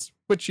performance,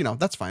 which, you know,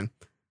 that's fine.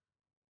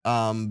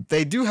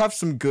 They do have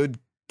some good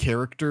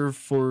character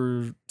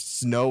for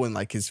Snow and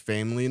like his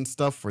family and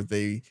stuff, where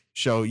they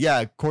show,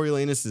 yeah,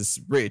 Coriolanus is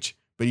rich,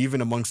 but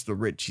even amongst the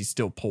rich, he's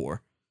still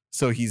poor.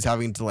 So he's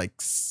having to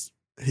like,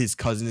 his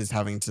cousin is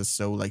having to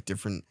sew like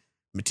different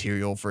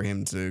material for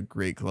him to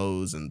create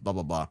clothes and blah,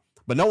 blah, blah.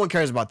 But no one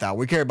cares about that.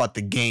 We care about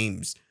the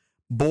games.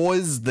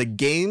 Boys, the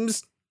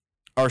games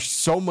are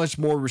so much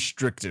more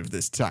restrictive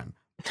this time.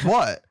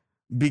 But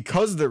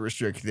because they're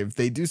restrictive,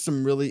 they do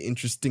some really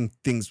interesting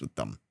things with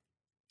them.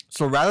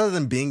 So rather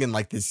than being in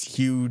like this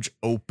huge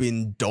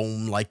open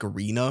dome like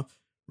arena,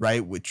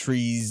 right, with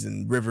trees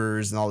and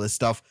rivers and all this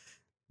stuff,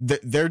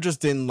 they're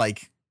just in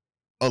like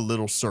a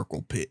little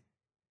circle pit,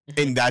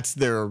 and that's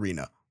their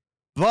arena.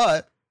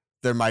 But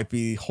there might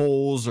be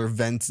holes or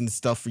vents and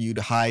stuff for you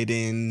to hide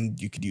in.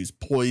 You could use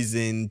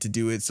poison to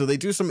do it. So they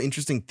do some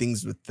interesting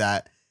things with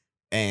that,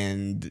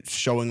 and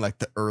showing like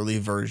the early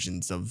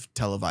versions of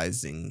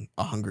televising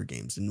a Hunger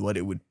Games and what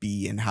it would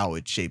be and how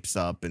it shapes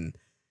up. And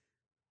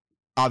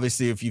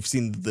obviously, if you've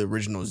seen the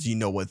originals, you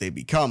know what they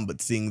become,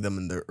 but seeing them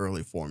in their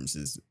early forms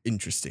is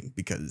interesting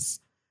because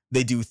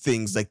they do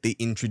things like they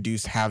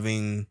introduce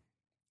having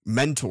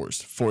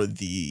mentors for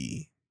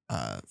the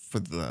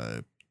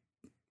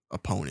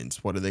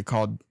opponents. What are they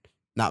called?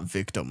 Not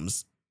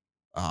victims.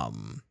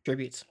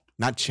 Tributes.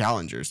 Not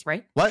challengers.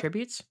 Right? What?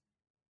 Tributes?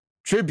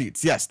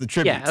 Tributes. Yes, the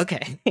tributes. Yeah,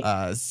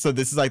 okay. So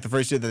this is like the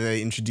first year that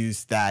they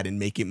introduce that and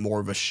make it more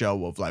of a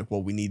show of like,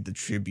 well, we need the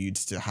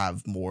tributes to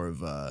have more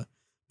of a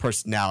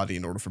personality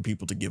in order for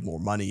people to give more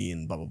money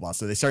and blah, blah, blah.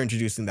 So they start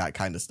introducing that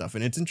kind of stuff,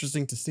 and it's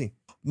interesting to see.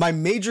 My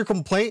major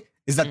complaint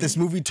is that this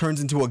movie turns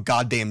into a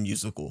goddamn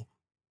musical.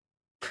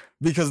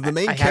 Because the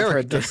main I have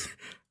heard character... this.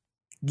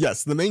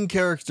 Yes, the main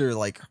character,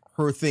 like,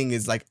 her thing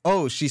is like,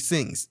 oh, she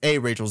sings.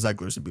 Rachel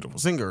Zegler's a beautiful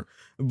singer.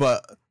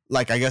 But,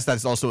 like, I guess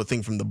that's also a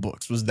thing from the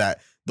books, was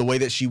that the way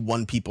that she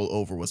won people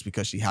over was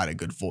because she had a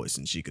good voice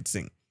and she could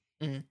sing.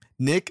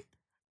 Nick,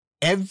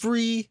 so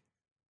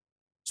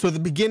at the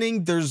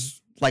beginning,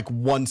 there's like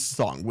one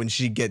song when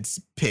she gets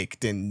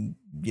picked and,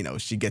 you know,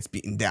 she gets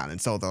beaten down. And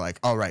so they're like,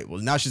 all right, well,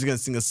 now she's going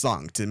to sing a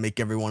song to make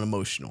everyone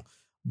emotional.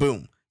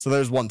 Boom. So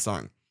there's one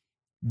song.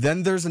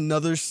 Then there's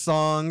another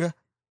song,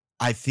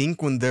 I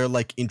think, when they're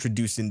like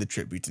introducing the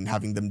tributes and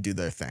having them do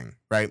their thing,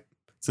 right?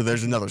 So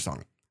there's another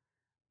song.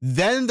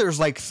 Then there's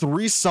like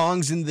 3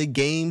 songs in the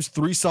games,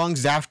 3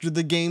 songs after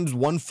the games,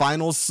 1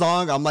 final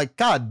song. I'm like,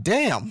 God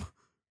damn.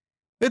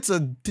 It's a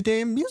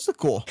damn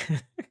musical.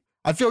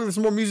 I feel like there's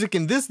more music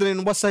in this than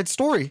in West Side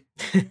Story.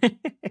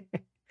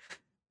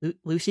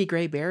 Lucy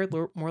Gray Baird,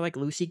 more like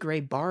Lucy Gray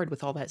Bard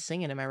with all that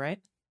singing, am I right?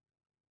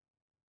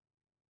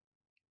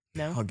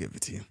 No? I'll give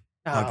it to you.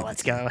 Oh,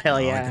 let's go. Hell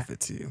yeah. I'll give it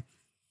to you.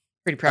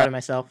 Pretty proud of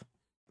myself.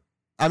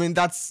 I mean,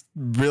 that's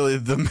really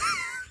the...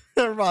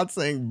 I'm not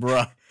saying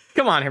bruh.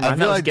 Come on, Herman. I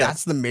feel like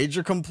that's the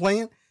major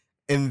complaint,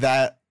 in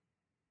that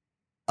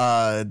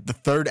the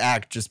third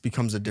act just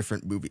becomes a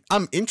different movie.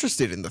 I'm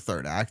interested in the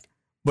third act,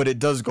 but it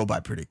does go by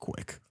pretty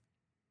quick.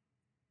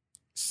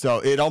 So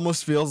it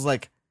almost feels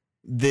like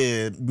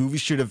the movie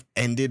should have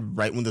ended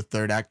right when the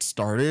third act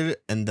started,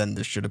 and then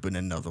there should have been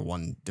another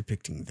one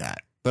depicting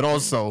that. But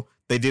also,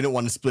 they didn't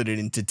want to split it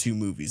into 2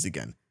 movies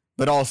again.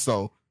 But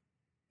also,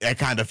 I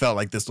kind of felt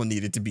like this one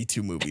needed to be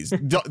 2 movies.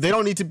 They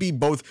don't need to be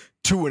both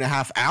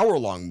 2.5 hour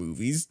long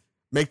movies.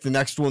 Make the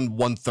next one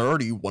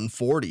 130,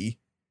 140.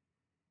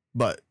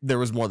 But there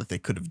was more that they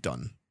could have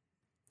done.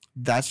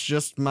 That's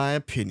just my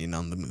opinion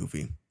on the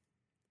movie.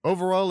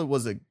 Overall, it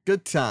was a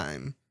good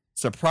time.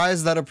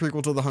 Surprised that a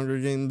prequel to The Hunger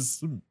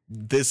Games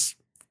this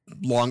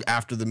long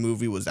after the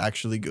movie was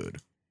actually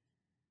good.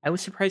 I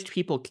was surprised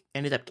people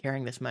ended up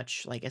caring this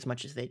much, like as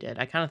much as they did.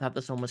 I kind of thought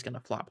this one was gonna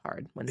flop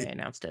hard when they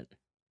announced it.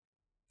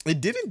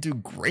 It didn't do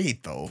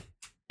great though.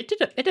 It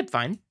did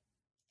fine.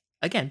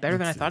 Again, better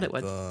than I Let's thought see, it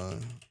would. the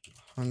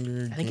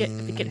Hunger I think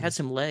it Games, had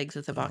some legs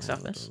at the box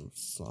office.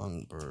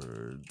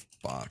 Songbird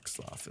box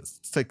office.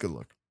 Let's take a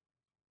look.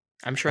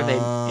 I'm sure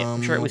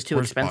it was too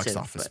Where's expensive.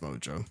 Box Office But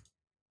Mojo.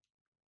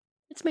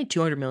 it's made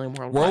 200 million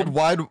worldwide.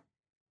 Worldwide,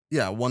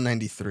 yeah,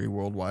 193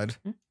 worldwide.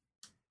 Hmm.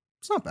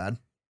 It's not bad.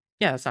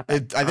 Yeah, that's not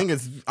bad. I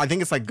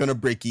think it's like gonna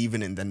break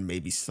even and then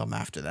maybe some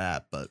after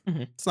that, but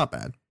Mhm. it's not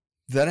bad.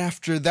 Then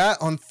after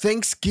that, on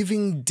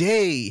Thanksgiving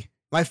Day,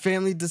 my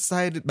family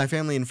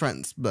and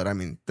friends, but I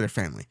mean their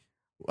family,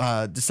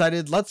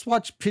 decided let's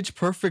watch Pitch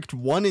Perfect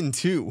 1 and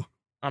 2.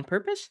 On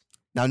purpose?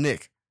 Now,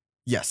 Nick,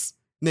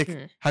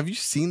 Hmm. have you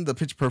seen the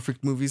Pitch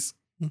Perfect movies?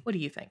 What do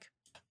you think?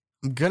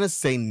 I'm gonna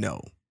say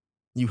no.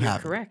 You You're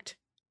haven't. correct.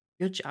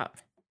 Good job.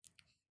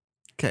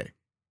 Okay.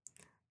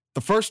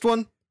 The first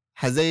one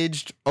has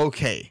aged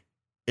okay.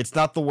 It's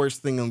not the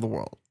worst thing in the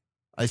world.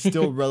 I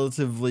still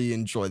relatively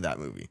enjoy that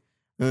movie.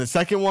 And the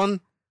second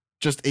one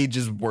just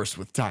ages worse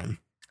with time.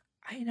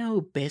 I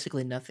know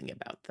basically nothing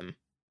about them.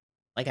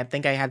 Like, I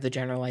think I have the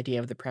general idea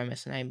of the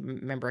premise, and I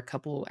remember a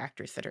couple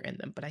actors that are in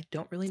them, but I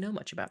don't really know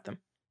much about them.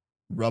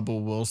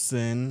 Rebel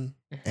Wilson,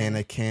 Mhm.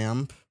 Anna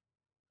Camp,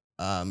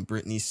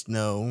 Brittany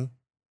Snow,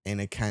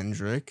 Anna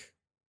Kendrick,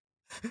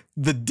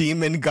 the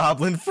Demon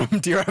Goblin from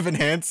Dear Evan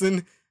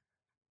Hansen.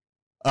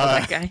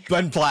 That guy?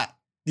 Ben Platt.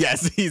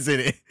 Yes, he's in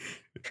it.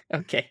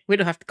 Okay, we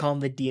don't have to call him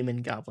the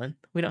Demon Goblin.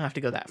 We don't have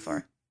to go that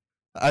far.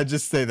 I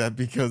just say that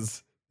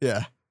because,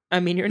 yeah. I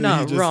mean, you're He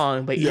not just-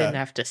 wrong, but you yeah. didn't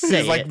have to say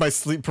He's like it. my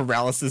sleep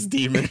paralysis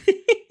demon,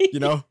 you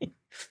know?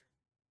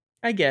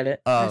 I get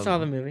it. I saw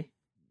the Um, movie.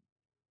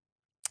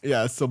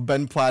 Yeah, so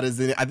Ben Platt is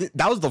in it. I think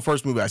that was the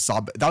first movie I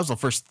saw. That was the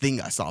first thing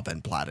I saw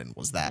Ben Platt in,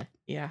 was that.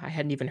 Yeah, I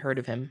hadn't even heard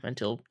of him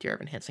until Dear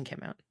Evan Hansen came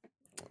out.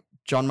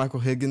 John Michael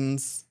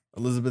Higgins,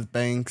 Elizabeth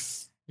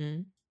Banks,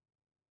 Mm.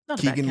 Not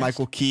a bad Keegan cast.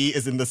 Michael Key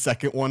is in the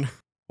second one.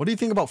 What do you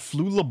think about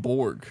Flula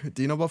Borg?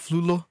 Do you know about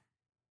Flula?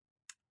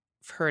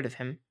 I've heard of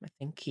him. I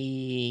think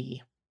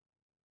he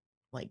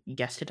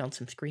guested on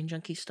some Screen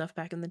Junkie stuff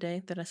back in the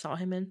day that I saw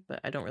him in, but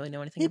I don't really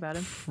know anything He about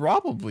him.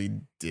 probably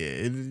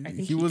did. I think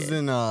he he was did.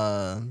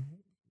 in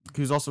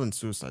he was also in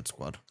Suicide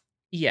Squad.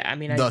 Yeah, I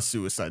mean, The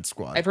Suicide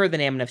Squad. I've heard the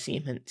name and I've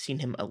seen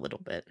him a little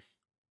bit.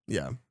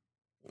 Yeah.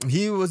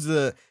 He was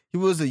a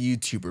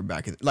YouTuber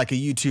back in, like a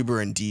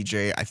YouTuber and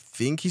DJ. I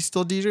think he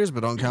still DJs, but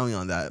don't count me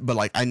on that. But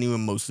like I knew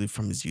him mostly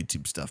from his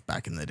YouTube stuff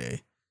back in the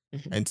day.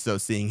 Mhm. And so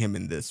seeing him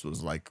in this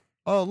was like,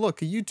 oh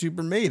look, a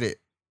YouTuber made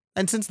it.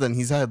 And since then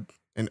he's had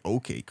an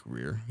okay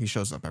career. He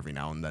shows up every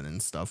now and then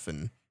and stuff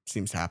and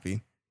seems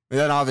happy. And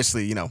then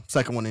obviously,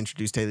 second one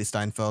introduced Haley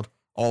Steinfeld.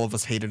 All of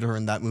us hated her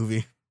in that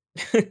movie.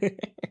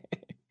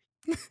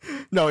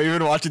 No,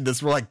 even watching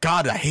this, we're like,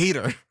 God, I hate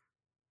her.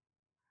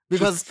 She's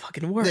Because the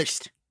fucking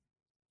worst.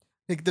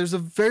 like there's a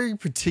very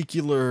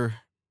particular,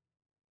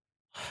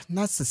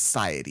 not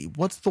society,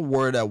 what's the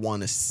word I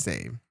want to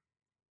say,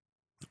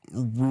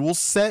 rule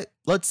set,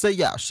 let's say.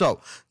 Yeah, so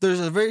there's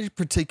a very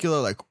particular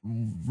like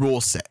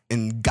rule set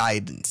and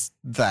guidance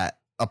that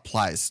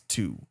applies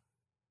to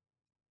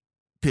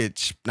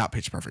not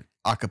Pitch Perfect,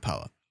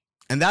 acapella,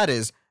 and that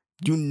is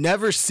you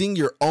never sing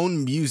your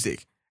own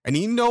music. And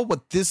you know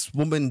what this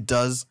woman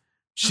does?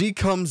 She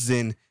comes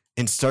in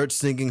and starts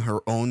singing her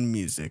own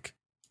music.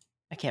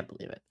 I can't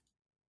believe it.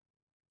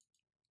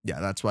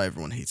 Yeah, that's why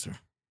everyone hates her.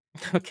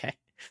 Okay.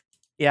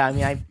 Yeah, I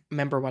mean, I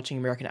remember watching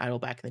American Idol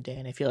back in the day,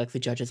 and I feel like the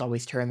judges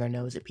always turn their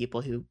nose at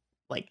people who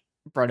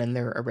brought in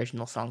their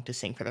original song to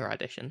sing for their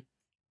audition.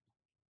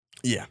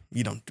 Yeah,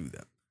 you don't do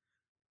that.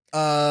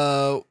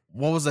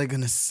 What was I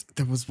gonna say?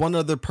 There was one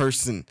other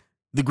person.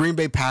 The Green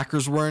Bay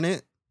Packers were in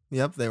it.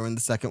 Yep, they were in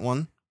the second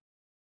one.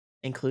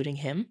 Including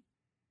him?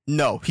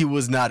 No, he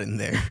was not in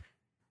there.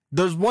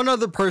 There's one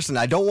other person.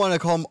 I don't want to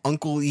call him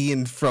Uncle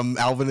Ian from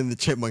Alvin and the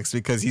Chipmunks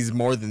because he's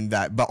more than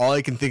that. But all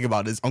I can think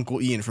about is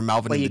Uncle Ian from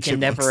Alvin Well, and you the can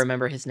Chipmunks. never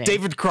remember his name.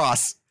 David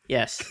Cross.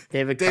 Yes,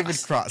 David Cross.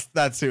 David Cross.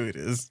 That's who it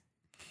is.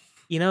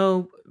 You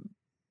know,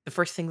 the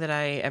first thing that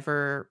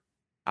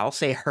I'll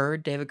say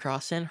heard David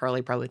Cross in,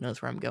 Harley probably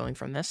knows where I'm going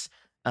from this.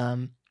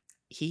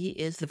 He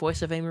is the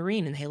voice of a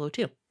Marine in Halo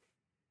 2.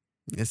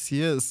 Yes,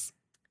 he is.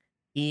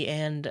 He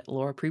and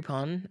Laura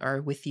Prepon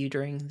are with you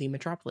during the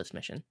Metropolis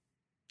mission.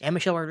 And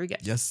Michelle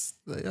Rodriguez. Yes,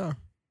 they are.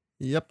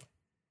 Yep.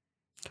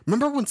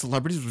 Remember when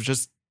celebrities would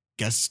just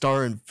guest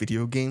star in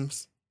video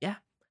games?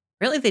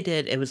 Really, they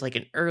did. It was like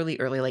an early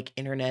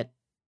internet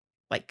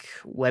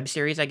web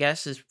series, I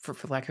guess, is for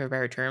lack of a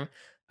better term.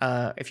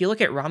 If you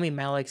look at Rami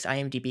Malek's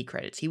IMDb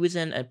credits, he was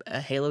in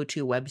a Halo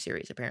 2 web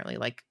series, apparently,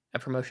 like a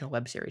promotional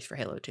web series for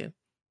Halo 2.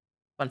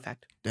 Fun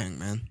fact. Dang,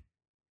 man.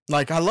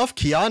 Like, I love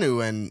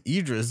Keanu and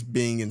Idris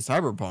being in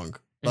Cyberpunk.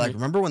 But, like,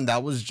 remember when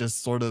that was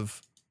just sort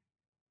of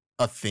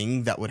a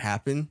thing that would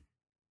happen?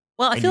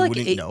 Well, I And feel you like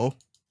wouldn't know?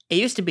 it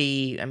used to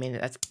be, I mean,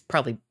 that's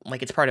probably,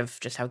 it's part of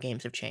just how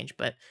games have changed,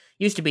 but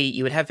used to be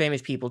you would have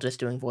famous people just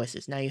doing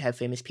voices. Now you have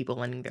famous people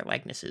lending their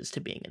likenesses to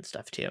being in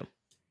stuff, too.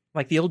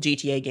 Like the old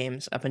GTA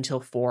games up until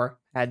 4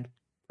 had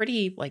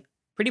pretty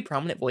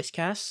prominent voice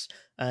casts.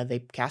 They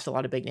cast a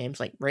lot of big names.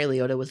 Like Ray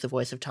Liotta was the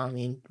voice of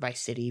Tommy in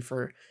Vice City,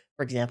 for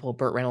example.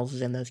 Burt Reynolds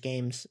was in those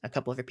games. A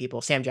couple other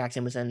people. Sam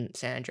Jackson was in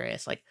San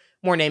Andreas. Like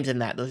more names than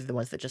that. Those are the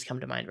ones that just come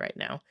to mind right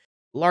now.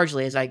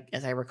 Largely, as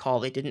I recall,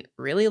 they didn't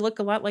really look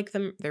a lot like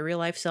their real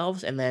life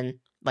selves. And then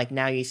like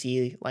now you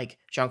see like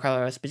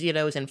Giancarlo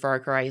Esposito is in Far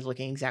Cry. He's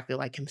looking exactly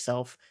like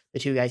himself. The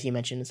two guys you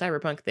mentioned in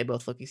Cyberpunk, they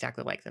both look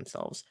exactly like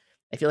themselves.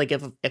 I feel like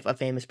if a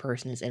famous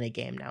person is in a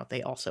game now,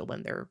 they also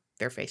lend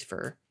their face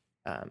for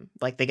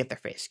like they get their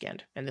face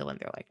scanned and they lend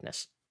their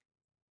likeness.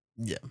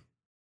 Yeah.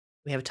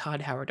 We have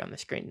Todd Howard on the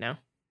screen now.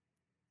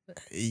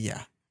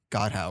 Yeah.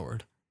 God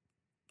Howard.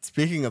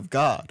 Speaking of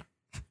God,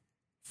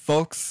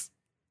 folks,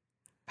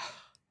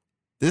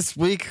 this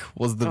week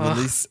was the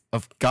release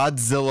of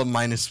Godzilla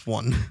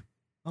 -1.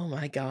 Oh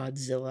my God,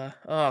 Zilla.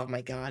 Oh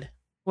my God.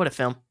 What a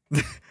film.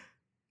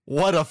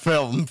 What a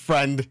film,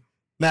 friend.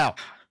 Now,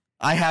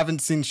 I haven't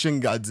seen Shin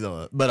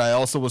Godzilla, but I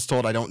also was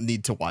told I don't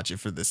need to watch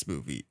it for this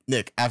movie.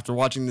 Nick, after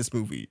watching this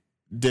movie,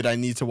 did I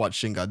need to watch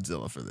Shin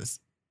Godzilla for this?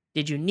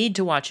 Did you need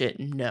to watch it?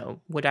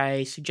 No. Would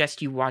I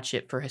suggest you watch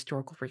it for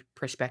historical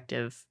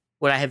perspective?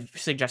 Would I have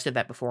suggested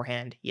that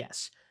beforehand?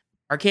 Yes.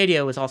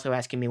 Arcadio was also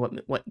asking me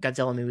what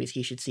Godzilla movies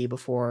he should see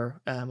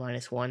before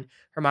 -1.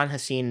 Herman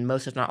has seen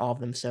most, if not all of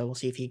them, so we'll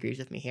see if he agrees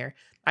with me here.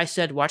 I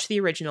said watch the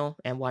original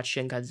and watch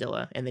Shin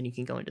Godzilla, and then you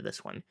can go into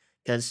this one,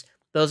 because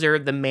those are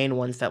the main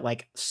ones that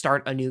like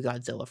start a new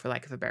Godzilla, for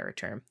lack of a better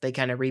term. They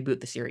kind of reboot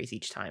the series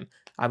each time.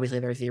 Obviously,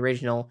 there's the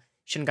original.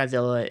 Shin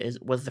Godzilla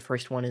was the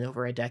first one in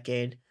over a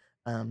decade.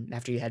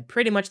 After you had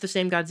pretty much the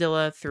same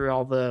Godzilla through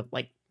all the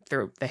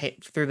through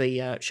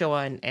the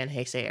Showa and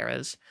Heisei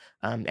eras,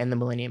 and the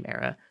Millennium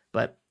era.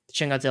 But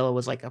Shin Godzilla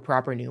was like a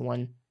proper new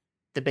one,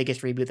 the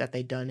biggest reboot that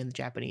they'd done in the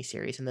Japanese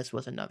series, and this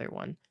was another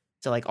one.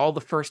 So like all the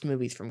first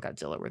movies from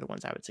Godzilla were the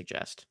ones I would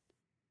suggest.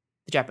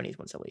 The Japanese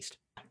ones, at least.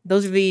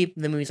 Those are the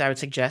movies I would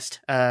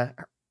suggest. I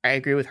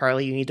agree with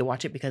Harley. You need to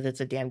watch it because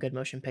it's a damn good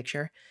motion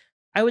picture.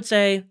 I would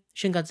say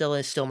Shin Godzilla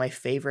is still my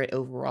favorite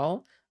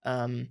overall.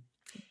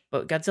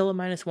 But Godzilla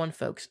 -1,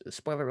 folks,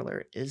 spoiler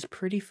alert, is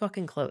pretty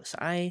fucking close.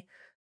 I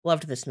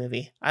loved this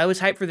movie. I was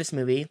hyped for this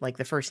movie, like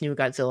the first new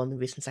Godzilla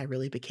movie since I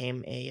really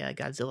became a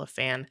Godzilla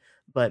fan.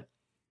 But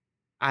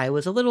I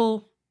was a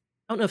little,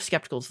 I don't know if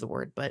skeptical is the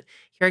word, but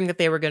hearing that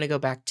they were going to go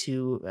back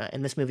to,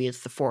 in this movie,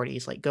 it's the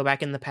 40s, like go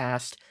back in the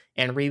past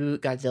and reboot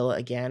Godzilla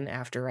again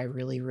after I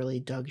really,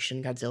 really dug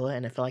Shin Godzilla,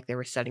 and I felt like they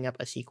were setting up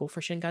a sequel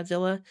for Shin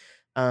Godzilla.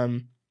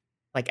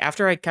 Like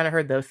after I kind of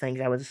heard those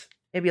things, I was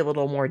maybe a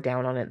little more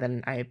down on it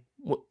than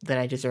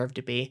I deserved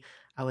to be.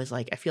 I was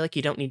like, I feel like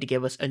you don't need to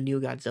give us a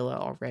new Godzilla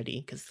already,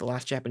 because the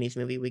last Japanese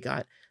movie we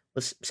got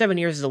was 7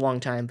 years is a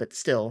long time, but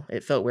still,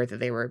 it felt weird that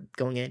they were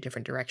going in a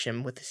different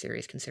direction with the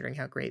series, considering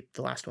how great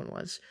the last one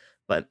was.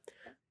 But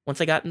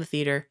once I got in the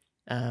theater,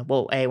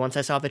 once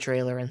I saw the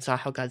trailer and saw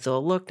how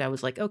Godzilla looked, I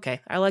was like, okay,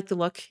 I like the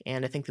look,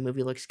 and I think the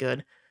movie looks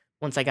good.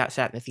 Once I got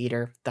sat in the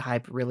theater, the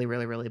hype really,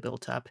 really, really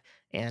built up,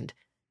 and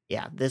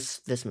yeah,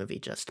 this movie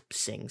just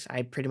sings.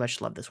 I pretty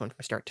much love this one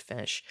from start to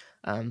finish.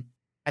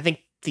 I think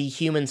the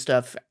human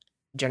stuff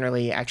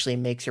generally actually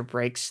makes or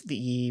breaks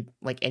the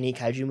like any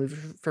kaiju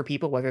movie for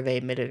people, whether they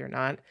admit it or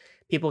not.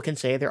 People can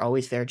say they're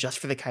always there just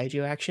for the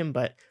kaiju action,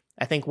 but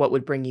I think what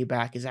would bring you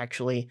back is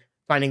actually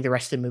finding the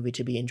rest of the movie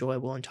to be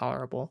enjoyable and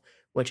tolerable,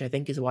 which I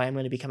think is why I'm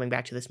going to be coming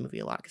back to this movie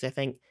a lot, because I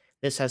think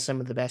this has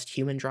some of the best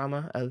human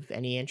drama of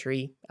any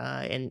entry,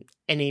 in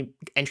any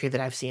entry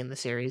that I've seen in the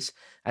series.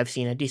 I've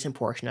seen a decent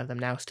portion of them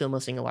now, still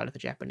missing a lot of the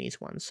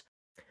Japanese ones.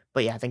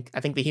 But yeah, I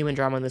think the human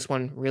drama in this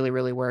one really,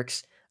 really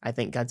works. I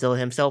think Godzilla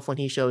himself, when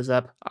he shows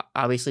up,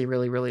 obviously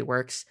really, really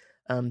works.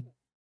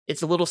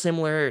 It's a little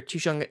similar to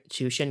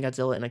Shin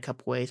Godzilla in a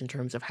couple ways in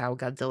terms of how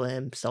Godzilla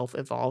himself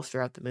evolves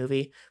throughout the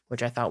movie,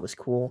 which I thought was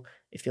cool.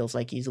 It feels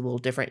like he's a little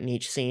different in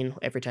each scene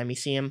every time you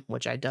see him,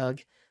 which I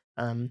dug.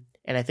 And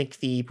I think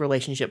the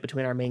relationship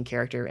between our main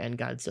character and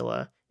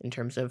Godzilla, in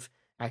terms of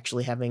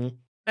actually having,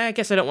 I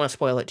guess I don't want to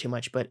spoil it too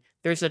much, but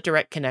there's a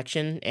direct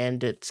connection,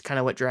 and it's kind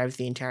of what drives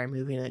the entire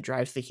movie, and it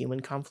drives the human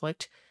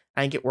conflict.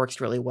 I think it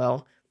works really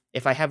well.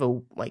 If I have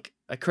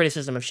a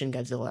criticism of Shin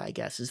Godzilla, I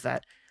guess, is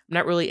that I'm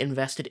not really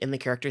invested in the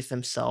characters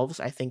themselves.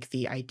 I think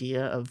the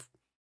idea of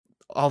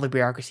all the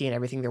bureaucracy and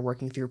everything they're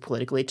working through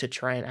politically to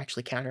try and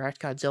actually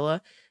counteract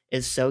Godzilla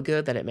is so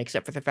good that it makes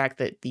up for the fact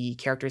that the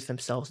characters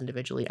themselves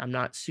individually I'm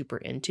not super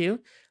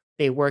into.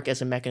 They work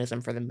as a mechanism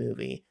for the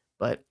movie,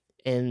 but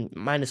in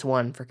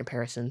 -1, for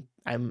comparison,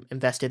 I'm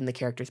invested in the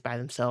characters by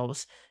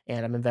themselves,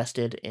 and I'm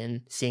invested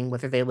in seeing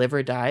whether they live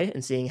or die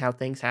and seeing how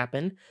things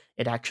happen.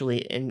 It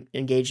actually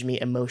engaged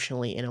me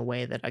emotionally in a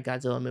way that a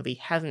Godzilla movie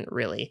hasn't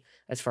really,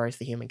 as far as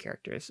the human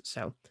characters.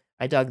 So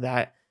I dug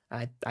that.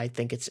 I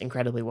think it's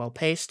incredibly well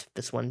paced.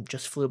 This one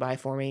just flew by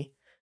for me.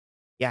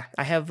 Yeah,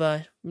 I have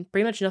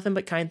pretty much nothing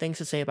but kind things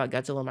to say about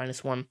Godzilla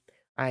 -1.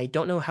 I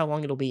don't know how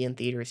long it'll be in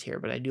theaters here,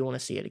 but I do want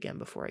to see it again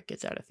before it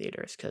gets out of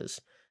theaters, because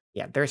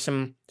yeah, there's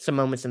some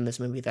moments in this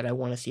movie that I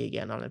want to see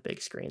again on a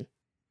big screen.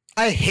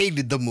 I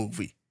hated the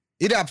movie.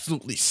 It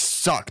absolutely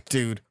sucked,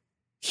 dude.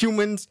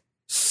 Humans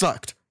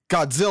sucked.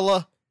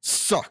 Godzilla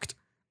sucked.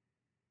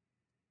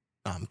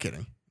 No, I'm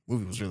kidding.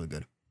 Movie was really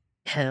good.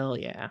 Hell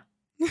yeah.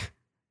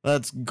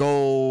 Let's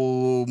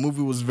go.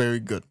 Movie was very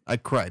good. I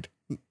cried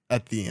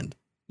at the end.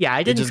 Yeah, I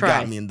It didn't just cry.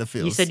 got me in the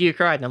feels. You said you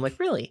cried, and I'm like,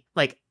 really?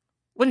 Like,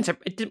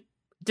 it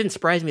didn't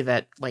surprise me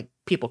that like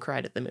people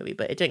cried at the movie,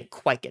 but it didn't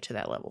quite get to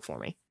that level for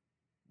me.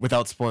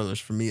 Without spoilers,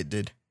 for me it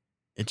did.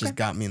 It just Okay.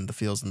 got me in the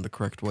feels in the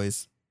correct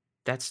ways.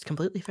 That's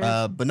completely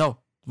fair. But no,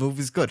 the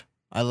movie's good.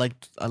 I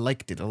liked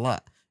it a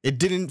lot. It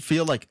didn't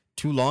feel like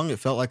too long. It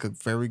felt like a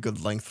very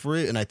good length for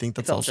it, and I think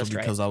that's felt also just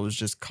right. because I was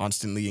just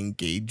constantly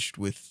engaged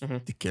with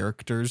Mhm. the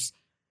characters.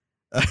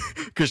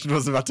 Christian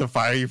was about to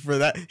fire you for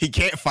that. He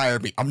can't fire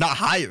me. I'm not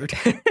hired.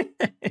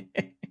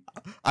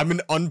 I'm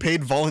an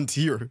unpaid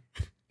volunteer.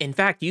 In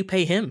fact, you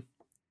pay him.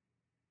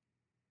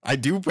 I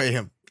do pay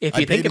him. If I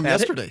you paid think him about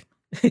yesterday.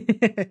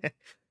 it.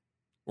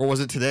 Or was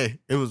it today?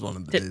 It was one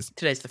of the days.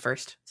 Today's the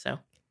first, so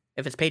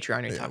if it's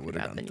Patreon you're Yeah, talking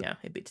would've about, gone then through. yeah,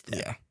 it beats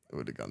today. Yeah, it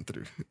would have gone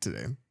through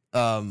today.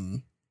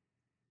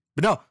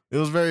 But no, it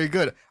was very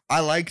good. I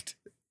liked.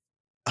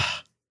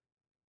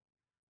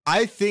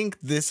 I think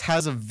this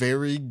has a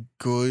very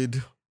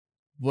good.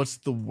 What's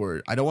the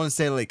word? I don't want to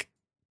say like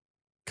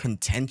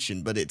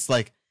contention, but it's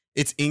like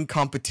it's in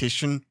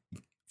competition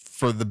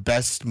for the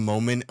best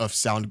moment of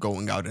sound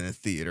going out in a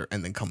theater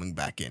and then coming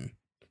back in.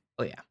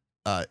 Oh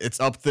yeah. It's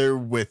up there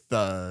with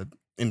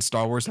in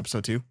Star Wars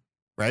Episode 2,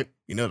 right?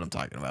 You know what I'm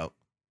talking about.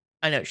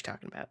 I know what you're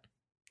talking about.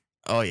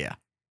 Oh yeah.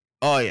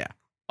 Oh yeah.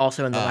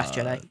 Also in The Last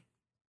Jedi.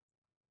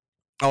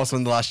 Also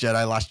in The Last Jedi.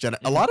 A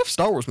Mhm. lot of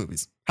Star Wars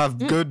movies have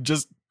good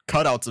just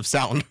cutouts of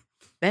sound.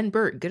 Ben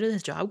Burtt, good at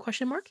his job?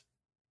 Question mark.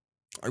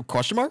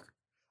 Question mark?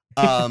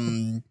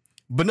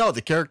 But no,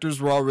 the characters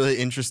were all really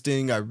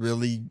interesting. I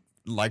really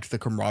liked the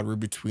camaraderie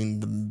between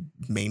the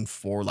main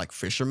four like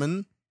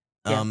fishermen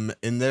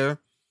in there.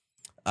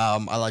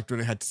 I liked what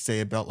it had to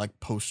say about like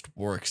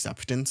post-war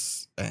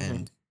acceptance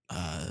and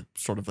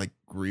sort of like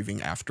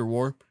grieving after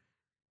war.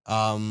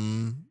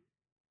 And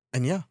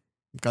yeah,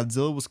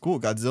 Godzilla was cool.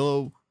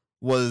 Godzilla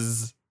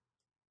was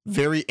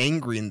very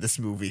angry in this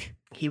movie.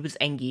 He was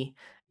angry.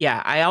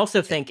 Yeah, I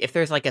also think if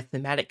there's like a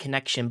thematic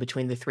connection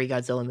between the three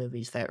Godzilla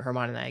movies that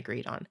Herman and I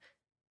agreed on,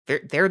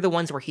 they're the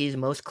ones where he's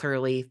most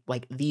clearly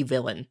like the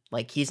villain.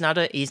 Like he's not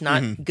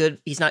good.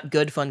 He's not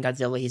good fun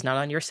Godzilla. He's not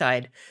on your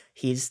side.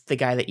 He's the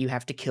guy that you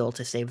have to kill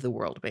to save the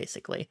world,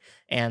 basically.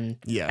 And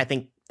Yeah. I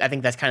think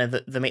that's kind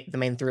of the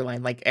main through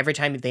line. Like every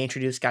time they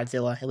introduce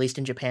Godzilla, at least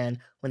in Japan,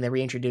 when they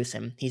reintroduce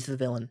him, he's the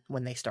villain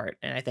when they start.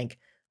 And I think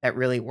that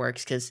really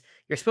works because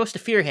you're supposed to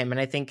fear him.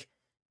 And I think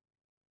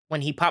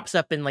when he pops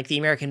up in like the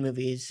American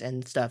movies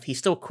and stuff, he's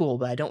still cool,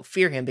 but I don't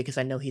fear him because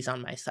I know he's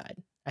on my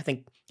side. I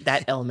think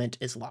that element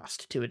is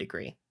lost to a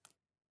degree.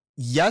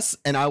 Yes,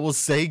 and I will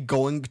say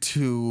going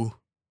to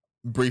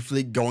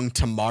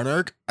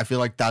Monarch, I feel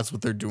like that's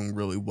what they're doing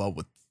really well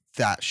with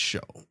that show,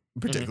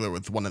 particularly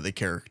with one of the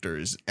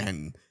characters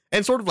and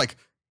sort of like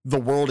the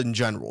world in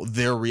general,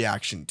 their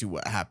reaction to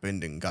what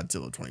happened in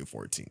Godzilla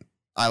 2014.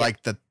 I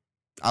like that.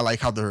 I like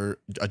how they're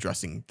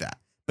addressing that.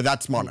 But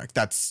that's Monarch.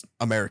 That's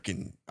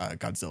American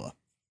Godzilla.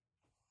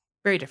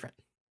 Very different.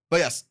 But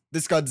yes,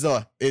 this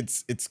Godzilla,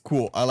 it's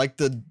cool. I like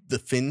the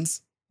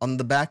fins on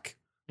the back.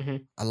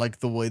 Mhm. I like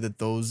the way that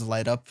those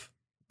light up.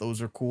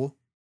 Those are cool.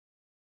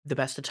 The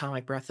best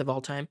atomic breath of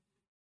all time.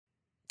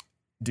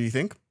 Do you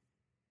think?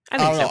 I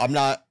think don't so.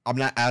 know. I'm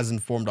not as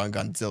informed on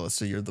Godzilla,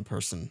 so you're the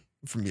person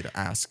for me to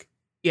ask.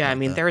 Yeah, I about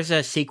mean, that. there's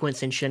a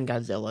sequence in Shin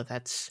Godzilla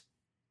that's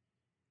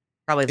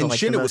probably the In like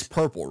Shin, the it was most.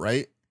 purple,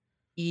 right?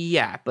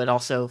 Yeah, but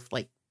also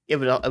like it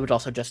would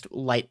also just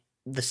light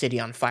the city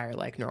on fire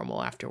like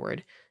normal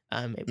afterward.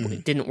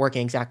 It didn't work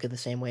in exactly the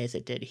same way as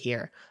it did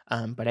here.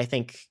 But I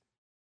think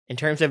in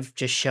terms of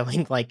just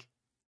showing like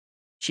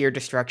sheer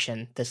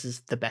destruction, this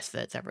is the best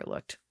that it's ever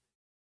looked.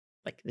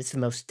 Like it's the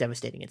most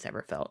devastating it's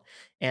ever felt.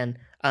 And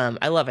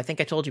I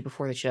think I told you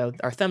before the show,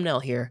 our thumbnail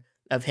here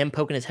of him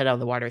poking his head out of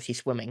the water as he's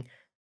swimming.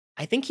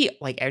 I think he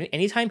like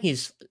anytime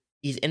he's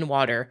in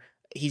water,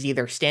 he's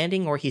either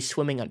standing or he's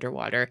swimming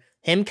underwater.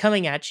 Him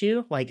coming at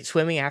you, like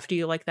swimming after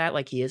you like that,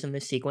 like he is in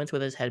this sequence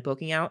with his head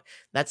poking out,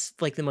 that's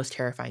like the most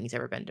terrifying he's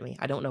ever been to me.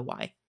 I don't know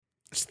why.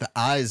 It's the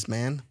eyes,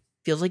 man.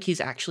 Feels like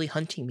he's actually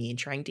hunting me and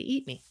trying to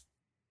eat me.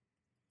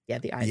 Yeah,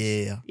 the eyes.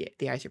 Yeah.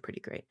 The eyes are pretty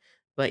great.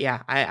 But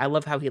yeah, I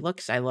love how he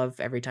looks. I love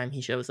every time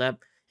he shows up.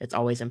 It's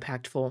always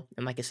impactful.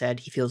 And like I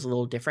said, he feels a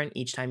little different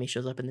each time he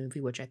shows up in the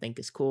movie, which I think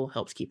is cool.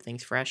 Helps keep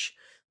things fresh.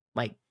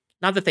 Like,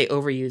 not that they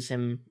overuse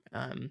him,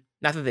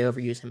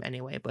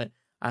 anyway, but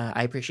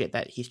I appreciate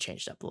that he's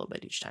changed up a little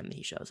bit each time that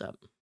he shows up.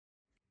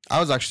 I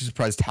was actually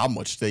surprised how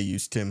much they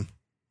used him.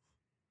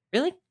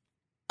 Really?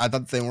 I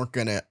thought they weren't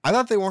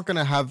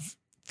gonna have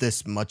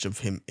this much of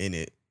him in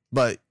it,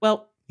 but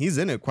Well, he's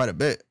in it quite a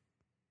bit.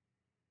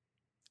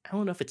 I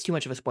don't know if it's too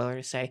much of a spoiler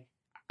to say.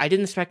 I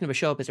didn't expect him to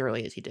show up as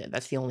early as he did.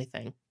 That's the only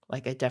thing.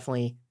 Like, I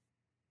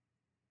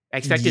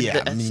expected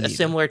Yeah, a me neither.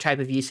 similar type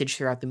of usage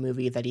throughout the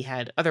movie that he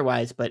had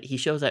otherwise, but he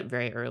shows up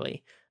very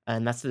early.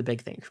 And that's the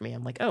big thing for me.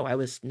 I'm like, oh, I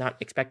was not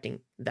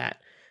expecting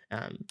that.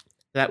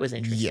 That was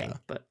interesting, Yeah.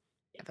 but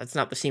yeah, that's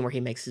not the scene where he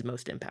makes his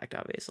most impact,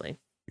 obviously.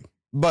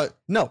 But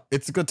no,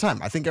 it's a good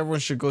time. I think everyone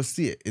should go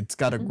see it. It's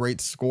got a Mhm.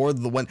 great score.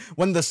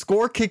 When the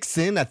score kicks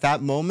in at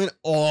that moment,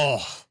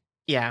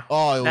 Yeah, it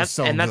was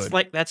so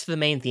good. that's the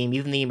main theme.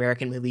 Even the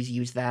American movies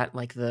use that,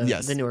 like the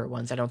Yes. newer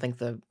ones. I don't think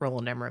the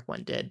Roland Emmerich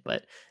one did,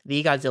 but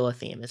the Godzilla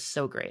theme is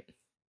so great.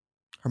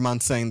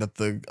 Herman's saying that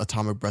the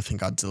atomic breath in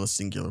Godzilla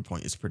Singular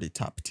Point is pretty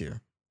top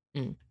tier.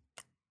 Mm.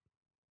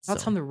 So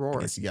Thoughts on the I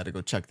roar? guess you got to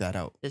go check that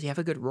out. Does he have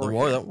a good The roar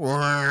roar,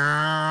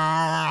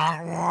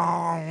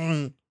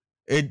 here?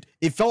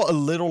 it felt a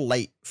little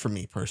light for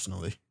me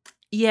personally.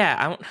 Yeah,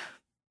 I don't.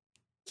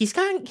 He's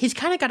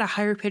kind of got a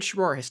higher pitched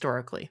roar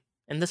historically,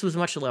 and this was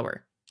much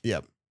lower.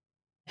 Yep.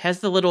 Has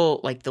the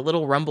little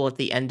rumble at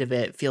the end of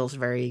it feels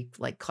very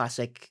like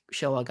classic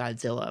Showa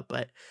Godzilla,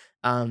 but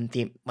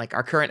the like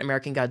our current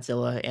American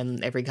Godzilla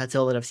and every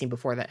Godzilla that I've seen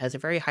before that has a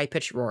very high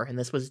pitched roar, and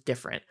this was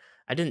different.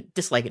 I didn't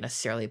dislike it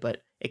necessarily,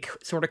 but it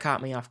sort of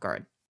caught me off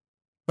guard.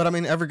 But I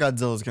mean, every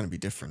Godzilla is going to be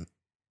different.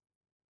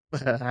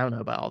 I don't know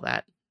about all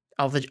that.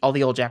 All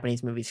the old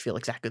Japanese movies feel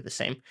exactly the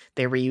same.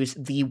 They reuse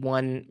the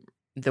one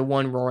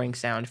roaring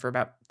sound for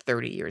about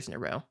 30 years in a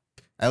row.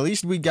 At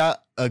least we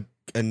got a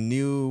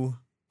new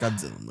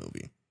Godzilla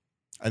movie.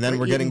 And then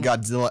we're getting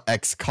Godzilla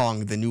X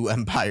Kong, the new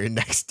empire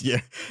next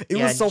year. It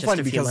was so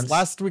funny because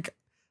last week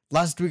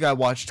I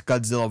watched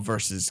Godzilla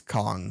versus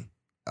Kong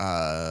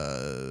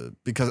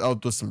because I was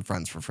with some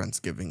friends for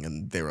Friendsgiving,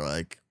 and they were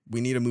like,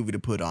 we need a movie to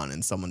put on,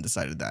 and someone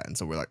decided that. And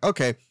so we're like,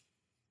 okay.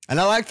 And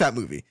I liked that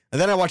movie. And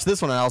then I watched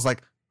this one and I was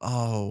like,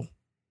 oh,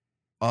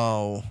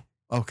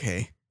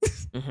 okay.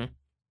 Mm-hmm.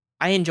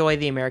 I enjoy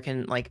the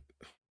American, like,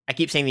 I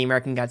keep saying the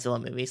American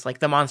Godzilla movies, like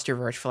the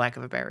MonsterVerse, for lack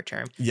of a better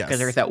term. Yes. Because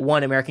there's that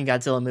one American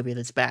Godzilla movie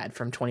that's bad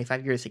from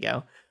 25 years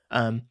ago.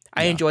 I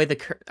enjoy the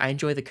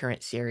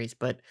current series,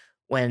 but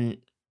when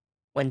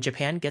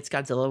Japan gets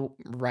Godzilla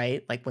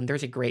right, like when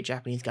there's a great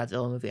Japanese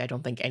Godzilla movie, I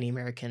don't think any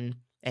American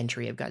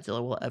entry of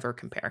Godzilla will ever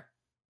compare.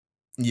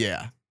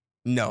 Yeah.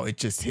 No, it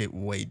just hit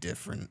way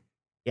different.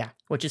 Yeah,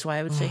 which is why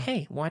I would say,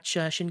 hey, watch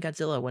Shin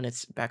Godzilla when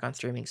it's back on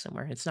streaming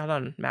somewhere. It's not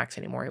on Max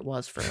anymore. It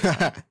was for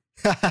a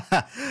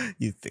time.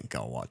 You think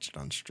I'll watch it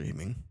on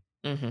streaming?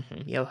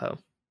 Mm-hmm. Yo-ho.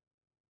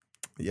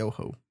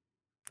 Yo-ho.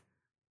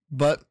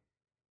 But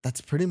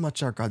that's pretty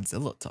much our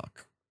Godzilla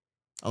talk.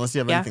 Unless you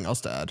have anything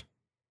else to add.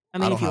 I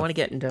mean, if you want to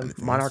get into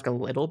Monarch a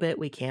little bit,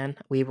 we can.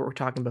 We were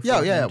talking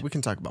before. Yeah, we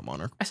can talk about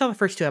Monarch. I saw the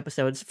first 2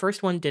 episodes. The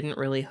first one didn't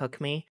really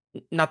hook me.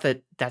 Not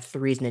that that's the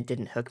reason it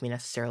didn't hook me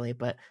necessarily,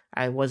 but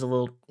I was a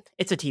little...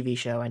 It's a TV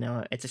show, I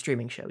know. It's a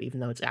streaming show, even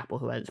though it's Apple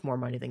who has more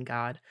money than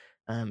God.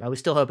 I was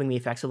still hoping the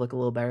effects would look a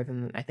little better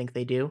than I think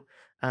they do.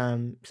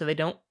 So they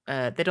don't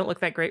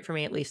look that great for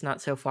me, at least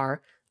not so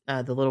far.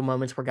 The little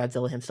moments where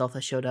Godzilla himself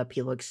has showed up,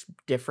 he looks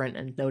different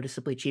and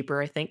noticeably cheaper,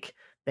 I think,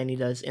 than he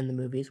does in the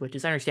movies, which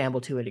is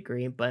understandable to a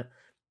degree, but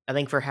I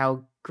think for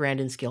how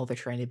grand in scale they're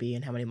trying to be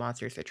and how many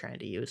monsters they're trying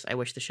to use, I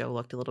wish the show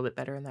looked a little bit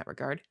better in that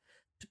regard.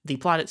 The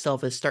plot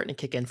itself is starting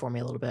to kick in for me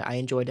a little bit. I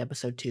enjoyed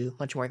episode 2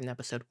 much more than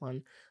episode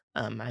 1.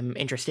 I'm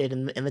interested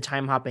in the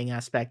time hopping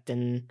aspect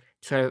and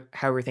sort of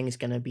how everything's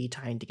going to be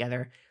tying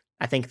together.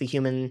 I think the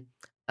human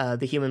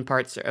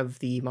parts of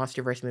the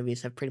MonsterVerse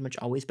movies have pretty much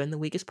always been the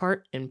weakest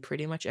part in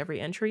pretty much every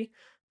entry.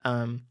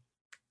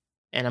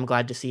 And I'm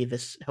glad to see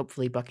this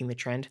hopefully bucking the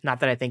trend. Not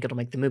that I think it'll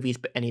make the movies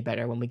any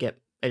better when we get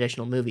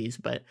additional movies,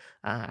 but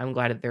I'm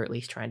glad that they're at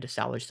least trying to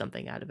salvage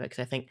something out of it, because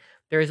I think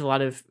there is a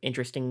lot of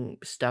interesting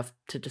stuff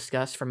to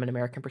discuss from an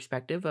American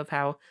perspective of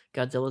how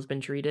Godzilla's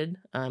been treated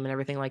and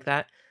everything like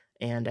that.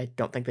 And I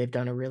don't think they've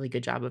done a really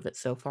good job of it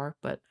so far,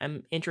 but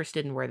I'm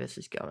interested in where this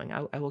is going.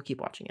 I will keep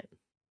watching it.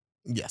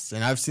 Yes,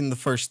 and I've seen the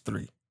first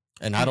 3,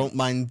 and I don't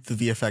mind the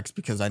VFX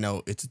because I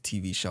know it's a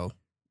TV show.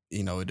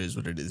 You know, it is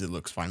what it is. It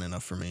looks fine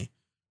enough for me.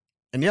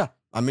 And yeah,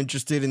 I'm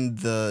interested in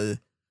the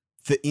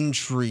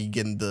intrigue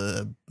and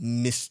the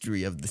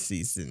mystery of the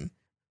season.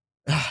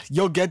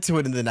 You'll get to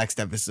it in the next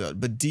episode,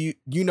 but do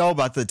you know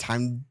about the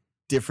time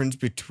difference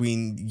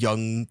between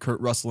young Kurt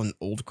Russell and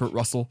old Kurt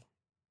Russell?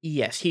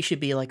 Yes, he should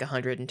be like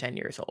 110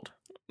 years old.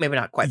 Maybe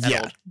not quite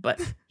that old,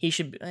 but he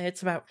should be,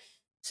 it's about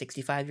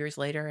 65 years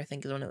later, I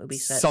think is when it would be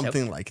set.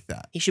 Something like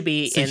that. He should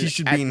be in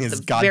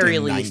his goddamn very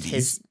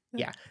 90s.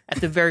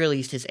 At the very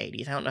least his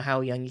 80s. I don't know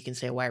how young you can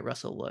say Wyatt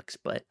Russell looks,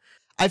 but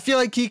I feel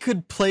like he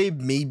could play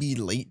maybe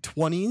late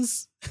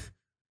 20s.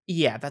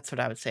 Yeah, that's what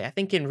I would say. I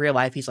think in real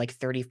life he's like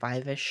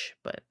 35-ish,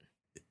 but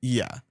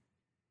yeah.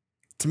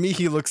 To me,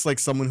 he looks like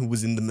someone who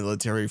was in the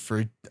military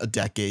for a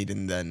decade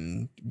and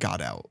then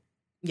got out.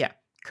 Yeah,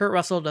 Kurt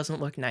Russell doesn't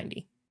look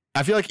 90.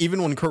 I feel like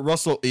even when Kurt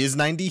Russell is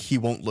 90, he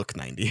won't look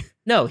 90.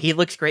 No, he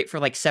looks great for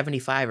like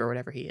 75 or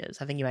whatever he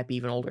is. I think he might be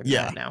even older than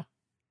that now.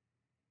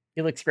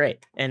 He looks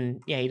great.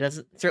 And yeah, he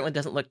certainly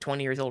doesn't look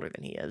 20 years older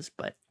than he is,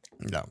 but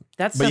no.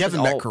 But you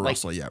haven't met Kurt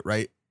Russell yet,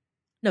 right?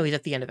 No, he's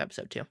at the end of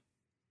episode 2.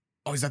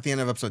 Oh, he's at the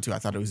end of episode 2. I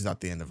thought it was at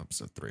the end of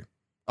episode 3.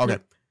 Okay. No.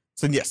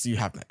 So yes, you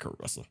have met Kurt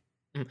Russell.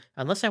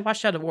 Unless I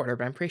watched out of order,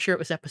 but I'm pretty sure it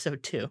was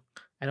episode 2.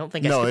 I don't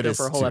think I skipped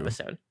over a whole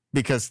episode.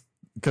 Because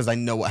I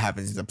know what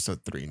happens in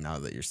episode 3 now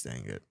that you're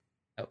saying it.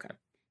 Okay.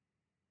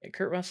 Yeah,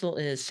 Kurt Russell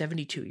is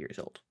 72 years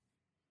old.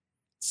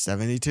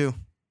 72.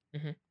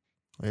 Mhm.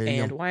 There you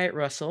And go. Wyatt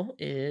Russell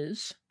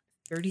is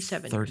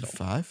 37 years old.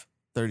 35?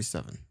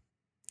 37.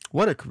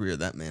 What a career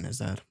that man has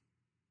had.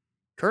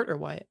 Kurt or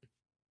Wyatt?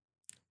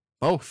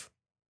 Both.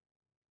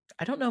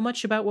 I don't know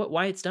much about what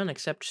Wyatt's done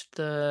except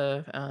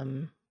the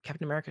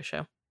Captain America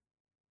show,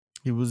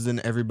 He was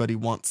in Everybody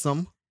Wants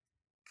Some,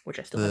 which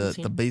I still haven't the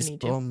seen. I need to.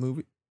 baseball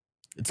movie.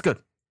 It's good.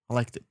 I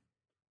liked it.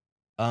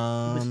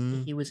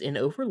 He was in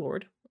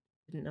Overlord.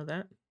 Didn't know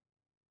that.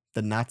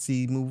 The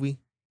Nazi movie.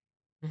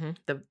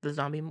 The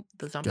zombie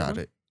Got one?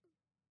 it.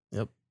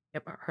 Yep.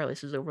 Yep,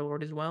 Harley's is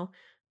Overlord as well.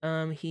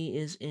 He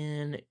is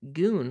in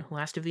Goon,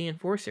 Last of the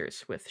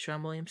Enforcers with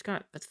Sean William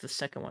Scott. That's the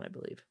second one, I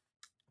believe.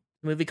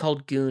 A movie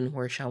called Goon,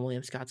 where Sean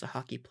William Scott's a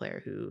hockey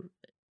player who,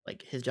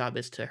 like, his job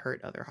is to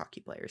hurt other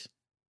hockey players.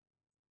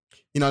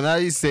 You know, now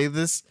you say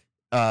this,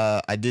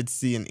 I did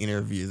see an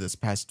interview this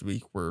past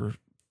week where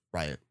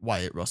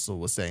Wyatt Russell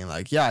was saying,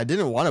 like, yeah, I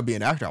didn't want to be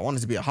an actor. I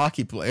wanted to be a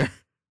hockey player.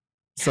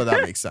 So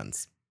that makes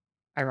sense.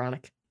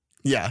 Ironic.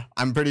 Yeah,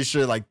 I'm pretty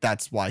sure, like,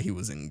 that's why he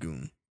was in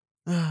Goon.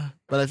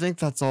 But I think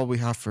that's all we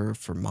have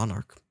for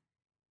Monarch.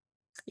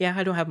 Yeah,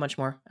 I don't have much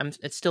more.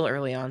 It's still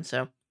early on,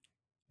 so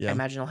Yeah. I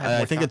imagine I'll have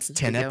more I think thoughts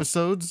it's as we 10 go.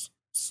 episodes.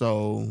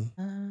 So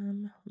Let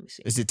me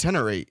see. is it 10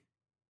 or 8?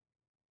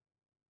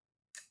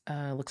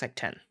 Looks like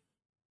 10.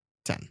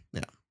 10,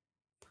 yeah.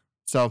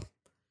 So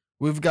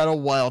we've got a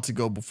while to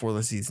go before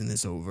the season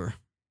is over.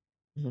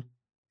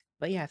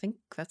 But yeah, I think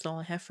that's all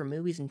I have for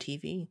movies and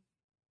TV.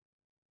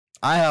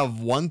 I have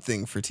one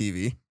thing for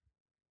TV.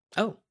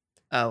 Oh,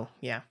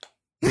 yeah.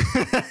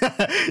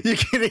 You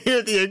can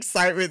hear the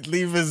excitement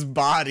leave his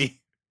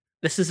body.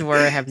 This is where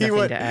I have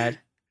nothing to add.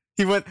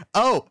 He went,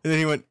 oh, and then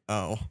he went,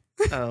 oh.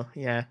 Oh,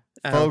 yeah.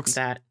 Folks,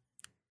 that.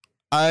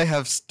 I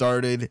have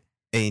started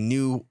a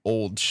new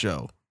old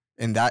show,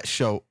 and that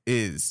show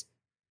is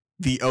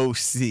The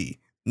OC.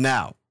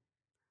 Now,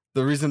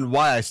 the reason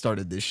why I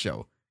started this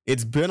show,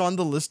 it's been on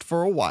the list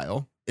for a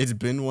while. It's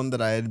been one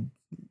that I had,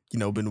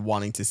 been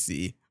wanting to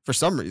see for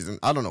some reason.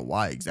 I don't know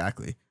why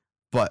exactly,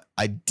 but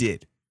I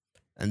did.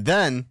 And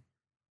then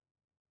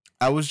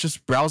I was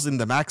just browsing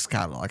the Max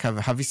catalog.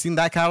 Have you seen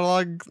that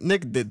catalog,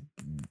 Nick?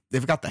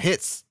 They've got the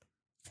hits.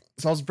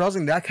 So I was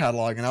browsing that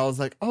catalog and I was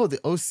like, oh, the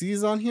OC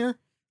is on here?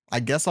 I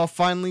guess I'll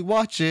finally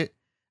watch it.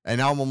 And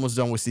now I'm almost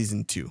done with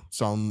season 2.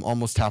 So I'm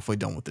almost halfway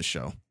done with the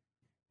show.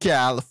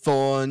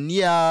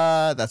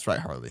 California. That's right,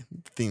 Harley.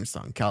 Theme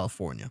song,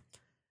 California.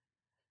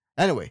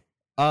 Anyway,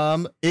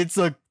 it's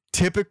a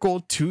typical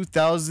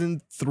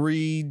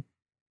 2003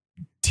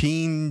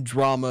 teen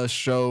drama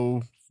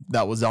show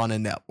that was on a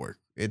network.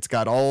 It's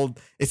got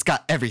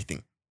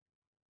everything.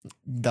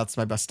 That's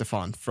my best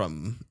Stefan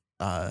from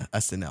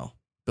SNL,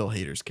 Bill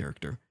Hader's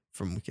character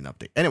from Weekend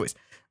Update. Anyways,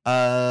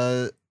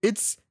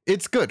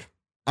 it's good.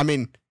 I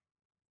mean,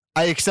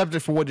 I accept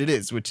it for what it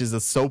is, which is a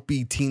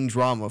soapy teen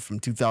drama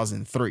from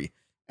 2003,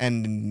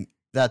 and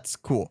that's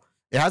cool.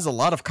 It has a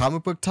lot of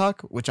comic book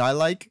talk, which I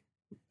like.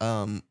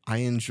 I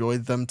enjoy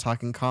them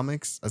talking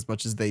comics as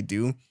much as they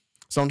do.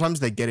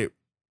 Sometimes they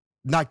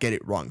not get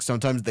it wrong.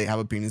 Sometimes they have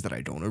opinions that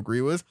I don't agree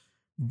with,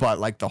 but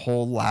like the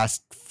whole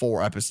last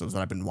 4 episodes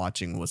that I've been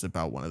watching was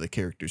about one of the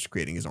characters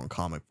creating his own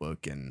comic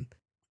book and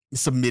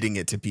submitting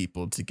it to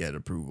people to get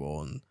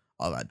approval and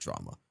all that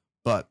drama.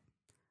 But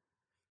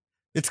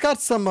it's got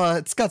some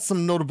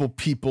notable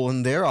people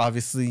in there.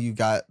 Obviously, you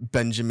got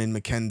Ben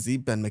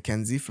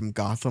McKenzie from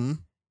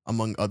Gotham,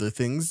 among other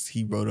things.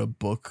 He wrote a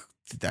book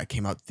that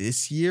came out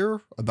this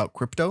year about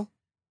crypto.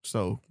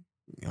 So,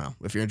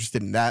 if you're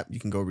interested in that, you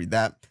can go read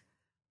that.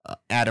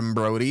 Adam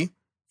Brody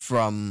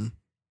from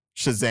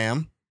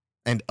Shazam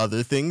and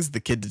other things,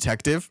 the Kid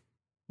Detective.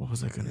 What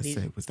was I going to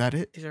say? Was that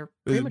it? These are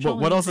pretty much all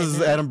What else names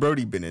has I know. Adam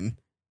Brody been in?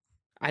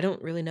 I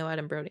don't really know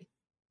Adam Brody.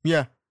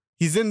 Yeah.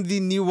 He's in the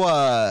new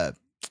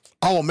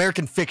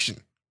American Fiction.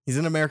 He's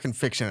in American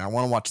Fiction. I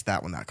want to watch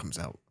that when that comes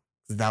out.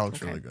 That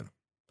looks really good.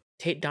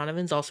 Tate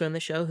Donovan's also in the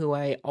show, who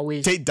I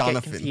always Get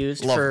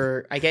confused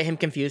for. I get him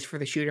confused for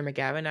the Shooter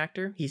McGavin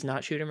actor. He's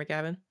not Shooter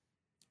McGavin.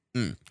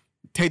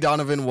 Tate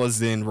Donovan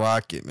was in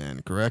Rocket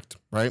Man, correct?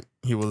 Right?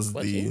 He was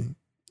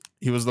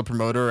the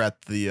promoter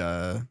at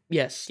the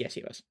Yes,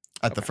 he was.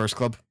 At the first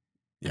club.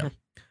 Yeah.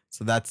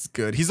 So that's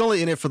good. He's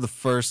only in it for the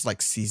first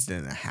season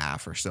and a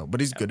half or so, but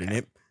he's good in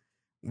it.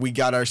 We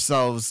got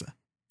ourselves,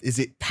 is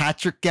it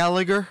Patrick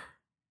Gallagher?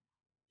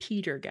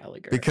 Peter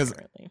Gallagher. Because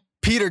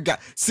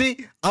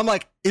see, I'm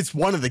like, it's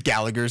one of the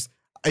Gallaghers.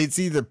 It's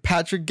either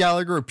Patrick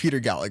Gallagher or Peter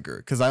Gallagher,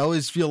 because I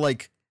always feel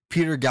like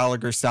Peter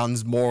Gallagher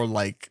sounds more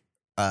like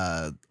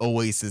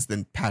Oasis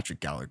than Patrick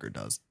Gallagher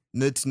does.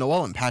 It's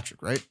Noel and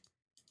Patrick, right?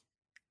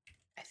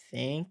 I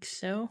think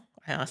so.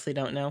 I honestly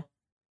don't know.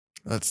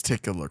 Let's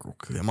take a look real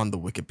quick. I'm on the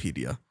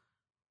Wikipedia.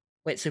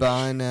 Wait, so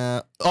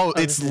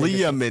it's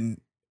Liam and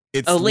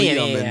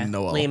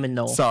Noel. Liam and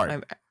Noel. Sorry.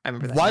 I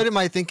remember that. Why am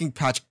I thinking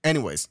Patrick?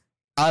 Anyways,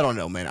 I don't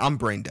know, man. I'm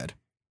brain dead.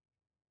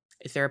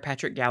 Is there a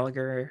Patrick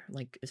Gallagher?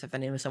 Is that the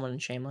name of someone in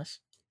Shameless?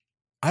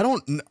 I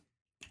don't know.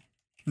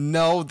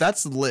 No,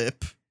 that's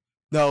Lip.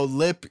 No,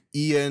 Lip,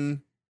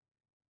 Ian,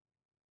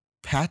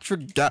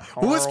 Patrick.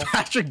 Who is Carl.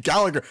 Patrick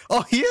Gallagher?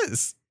 Oh, he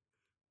is.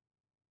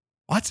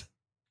 What?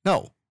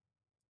 No.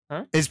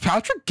 Huh? Is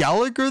Patrick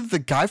Gallagher the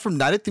guy from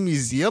Night at the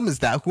Museum? Is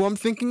that who I'm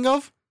thinking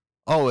of?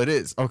 Oh, it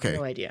is. Okay.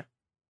 No idea.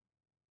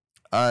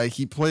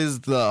 He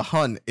plays the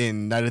Hun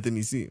in Night at the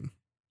Museum.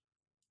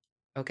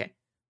 Okay.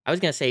 I was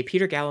going to say,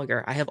 Peter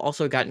Gallagher, I have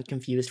also gotten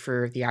confused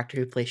for the actor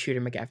who plays Shooter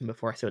McGavin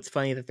before, so it's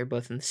funny that they're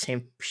both in the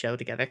same show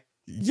together.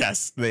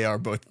 Yes, they are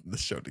both in the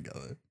show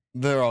together.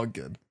 They're all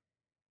good.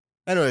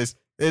 Anyways,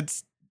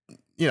 it's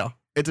a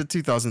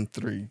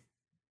 2003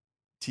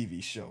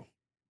 TV show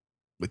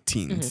with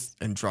teens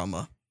and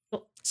drama.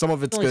 Well, some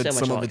of it's only good, so much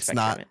some I'll of it's expect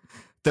not. from it.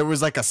 There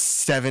was like a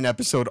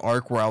 7-episode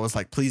arc where I was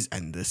like, please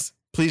end this.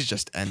 Please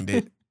just end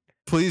it.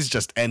 Please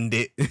just end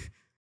it.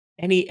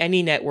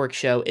 Any network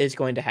show is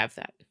going to have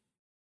that.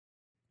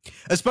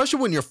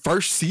 Especially when your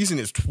first season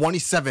is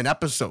 27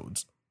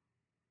 episodes.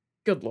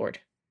 Good Lord.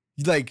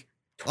 Like,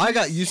 I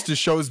got used to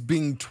shows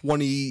being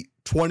 20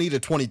 to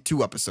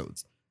 22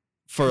 episodes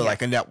for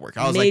like a network.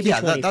 I was Maybe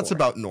like, yeah, that's 24.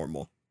 about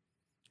normal.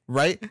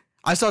 Right?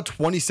 I saw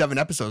 27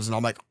 episodes and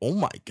I'm like, oh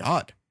my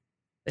God.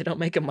 They don't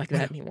make them like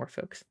that anymore,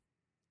 folks.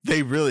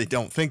 They really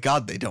don't. Thank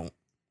God they don't.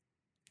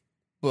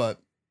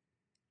 But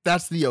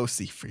that's the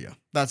OC for you.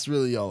 That's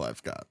really all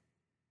I've got.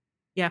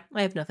 Yeah,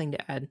 I have nothing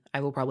to add.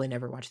 I will probably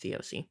never watch the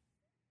OC.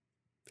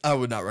 I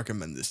would not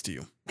recommend this to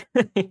you.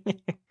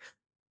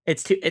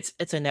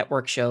 It's a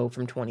network show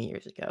from 20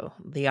 years ago.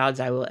 The odds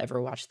I will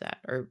ever watch that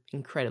are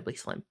incredibly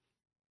slim.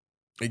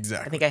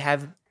 Exactly. I think I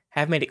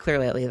have made it clear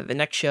lately that the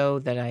next show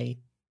that I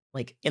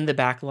like in the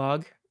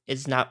backlog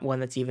is not one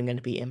that's even going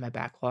to be in my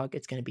backlog.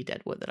 It's going to be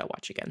Deadwood that I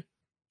watch again.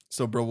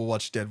 So bro will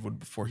watch Deadwood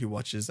before he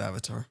watches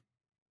Avatar.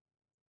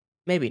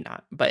 Maybe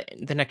not, but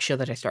the next show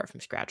that I start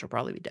from scratch will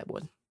probably be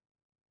Deadwood,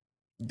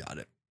 Got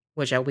it.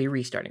 which I'll be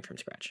restarting from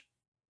scratch.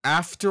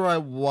 After I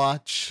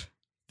watch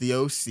the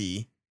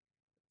OC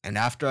and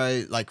after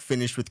I like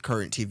finish with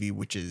current TV,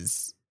 which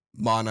is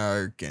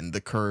Monarch and The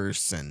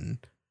Curse and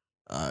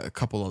a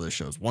couple other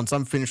shows. Once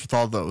I'm finished with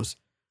all those,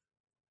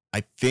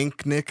 I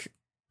think, Nick,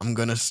 I'm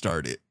going to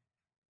start it.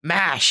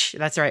 MASH!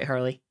 That's right,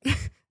 Harley.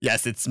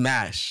 Yes, it's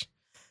MASH.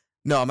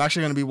 No, I'm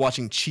actually going to be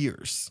watching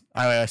Cheers.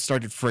 I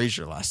started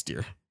Frasier last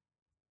year.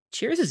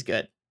 Cheers is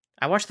good.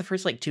 I watched the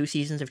first 2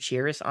 seasons of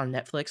Cheers on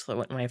Netflix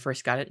when I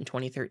first got it in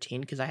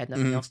 2013 because I had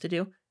nothing else to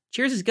do.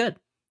 Cheers is good.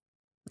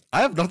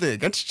 I have nothing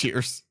against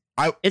Cheers.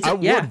 I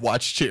would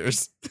watch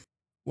Cheers.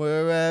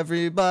 Where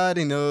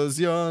everybody knows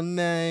your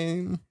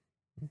name.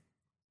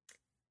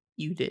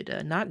 You did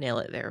not nail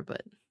it there,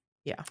 but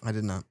yeah. I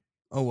did not.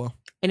 Oh, well.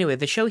 Anyway,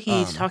 the show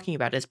he's talking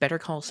about is Better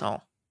Call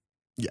Saul.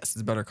 Yes,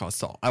 it's Better Call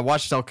Saul. I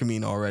watched El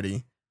Camino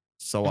already,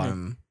 so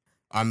I'm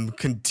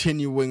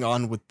continuing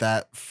on with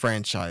that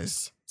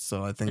franchise.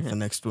 So I think the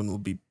next one will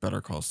be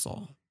Better Call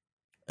Saul,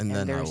 and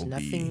then there's I will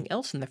nothing be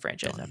else in the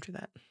franchise done. after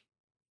that.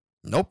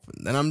 Nope.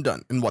 Then I'm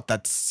done. And what?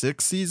 That's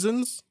 6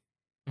 seasons.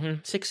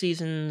 6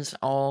 seasons,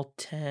 all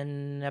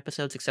 10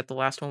 episodes except the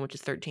last one, which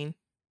is 13.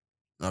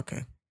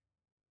 Okay.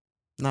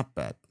 Not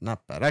bad.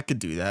 Not bad. I could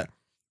do that.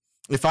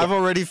 If I've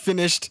already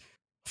finished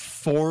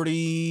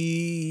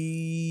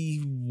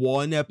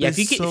 41 episodes. Yeah,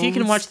 if you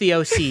can watch the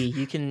OC,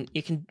 you can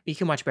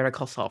watch Better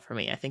Call Saul for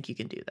me. I think you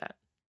can do that.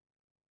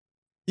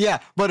 Yeah,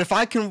 but if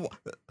I can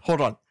hold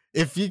on.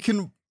 If you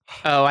can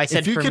Oh, I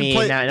said for me.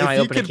 Now I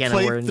open a can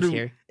of worms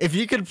here. If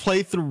you could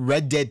play through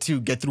Red Dead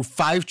 2, get through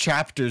 5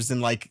 chapters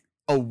in like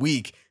a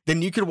week,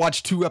 then you could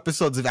watch 2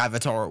 episodes of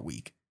Avatar a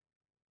week.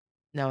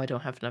 No, I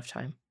don't have enough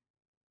time.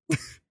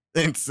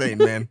 Insane,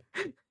 man.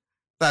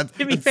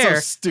 To be fair,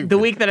 so stupid. The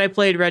week that I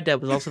played Red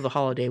Dead was also the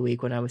holiday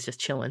week when I was just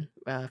chilling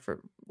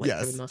for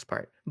the most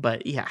part.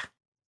 But yeah.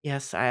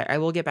 Yes, I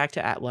will get back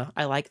to Atla.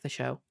 I like the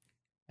show.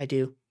 I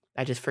do.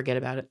 I just forget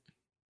about it.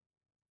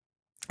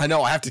 I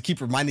know. I have to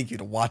keep reminding you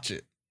to watch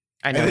it.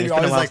 I know. And then It's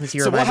you're been a always while like, since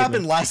you so what reminded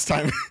happened me. last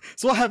time?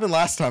 So what happened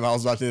last time I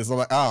was watching this? I'm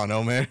like, I don't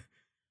know, man.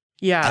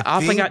 Yeah, I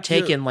Alpha got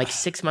think taken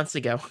 6 months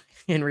ago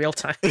in real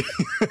time.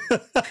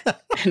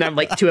 And I'm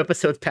 2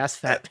 episodes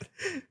past that.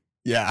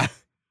 Yeah.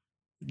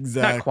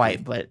 Exactly. Not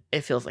quite, but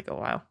it feels like a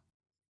while.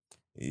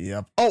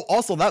 Yep. Oh,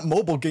 also that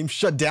mobile game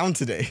shut down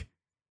today.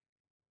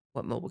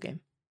 What mobile game?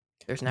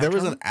 There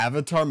was an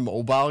Avatar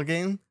mobile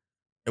game.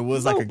 It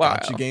was like a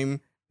gacha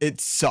game.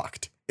 It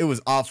sucked. It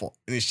was awful.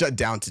 And it shut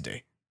down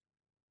today.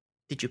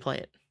 Did you play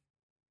it?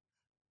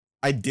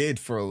 I did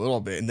for a little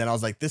bit. And then I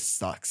was like, this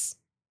sucks.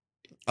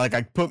 Like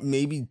I put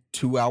maybe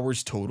 2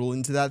 hours total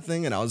into that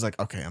thing. And I was like,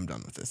 okay, I'm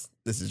done with this.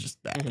 This is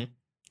just bad. Mm-hmm.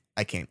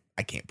 I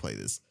can't play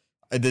this.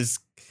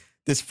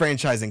 This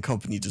franchise and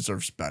company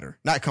deserves better.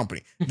 Not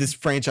company. This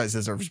franchise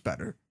deserves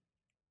better.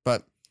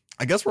 But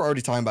I guess we're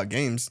already talking about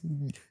games.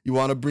 You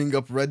want to bring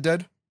up Red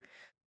Dead?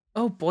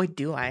 Oh boy,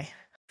 do I.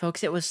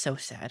 Folks, it was so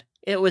sad.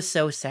 It was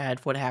so sad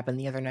what happened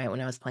the other night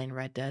when I was playing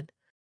Red Dead.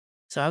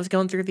 So I was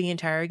going through the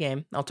entire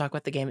game. I'll talk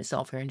about the game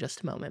itself here in just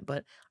a moment.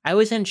 But I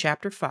was in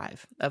Chapter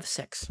 5 of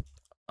 6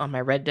 on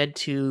my Red Dead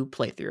 2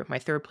 playthrough. My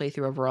 3rd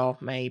playthrough overall.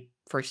 My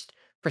first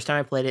time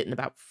I played it in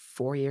about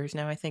 4 years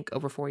now, I think.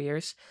 Over 4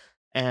 years.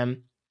 I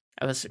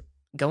was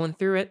going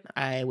through it.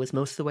 I was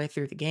most of the way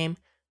through the game.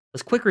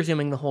 Was quick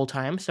resuming the whole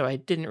time, so I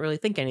didn't really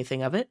think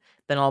anything of it.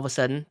 Then all of a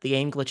sudden, the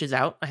game glitches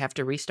out. I have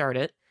to restart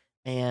it,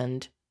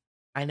 and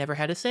I never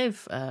had a save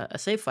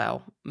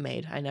file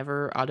made. I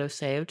never auto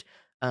saved.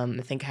 I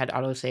think I had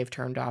auto save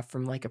turned off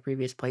from like a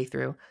previous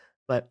playthrough,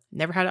 but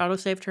never had auto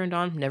save turned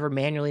on. Never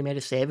manually made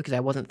a save because I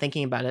wasn't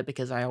thinking about it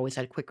because I always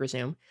had quick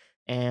resume.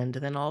 And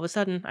then all of a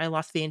sudden, I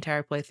lost the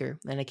entire playthrough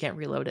and I can't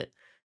reload it.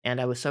 And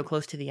I was so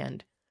close to the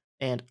end.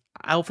 And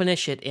I'll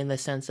finish it in the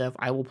sense of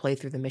I will play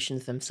through the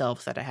missions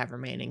themselves that I have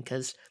remaining.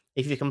 Because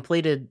if you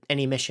completed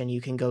any mission, you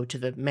can go to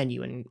the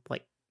menu and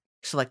like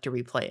select to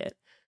replay it.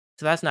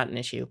 So that's not an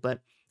issue.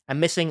 But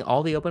I'm missing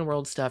all the open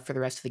world stuff for the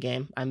rest of the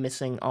game. I'm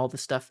missing all the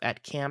stuff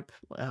at camp,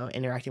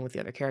 interacting with the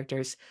other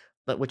characters,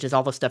 but which is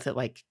all the stuff that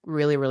like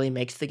really, really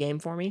makes the game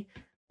for me.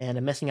 And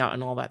I'm missing out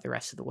on all that the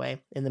rest of the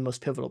way in the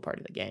most pivotal part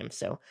of the game.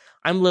 So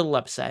I'm a little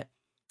upset.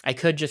 I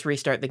could just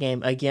restart the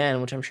game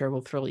again, which I'm sure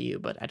will thrill you,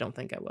 but I don't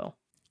think I will.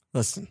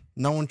 Listen,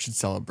 no one should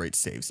celebrate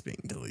saves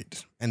being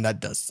deleted, and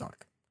that does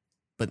suck.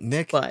 But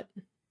Nick, But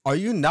are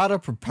you not a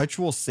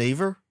perpetual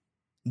saver?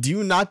 Do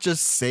you not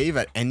just save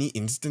at any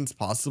instance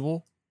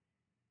possible?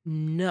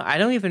 no, I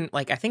don't even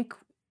like. I think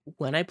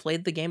when I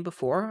played the game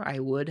before, I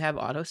would have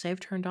autosave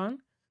turned on.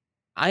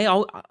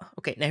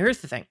 Okay. Now here's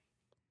the thing: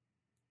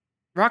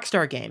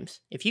 Rockstar games,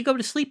 if you go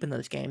to sleep in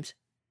those games,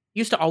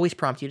 used to always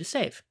prompt you to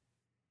save.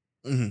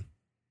 Mm-hmm.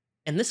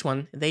 And this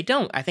one, they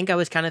don't. I think I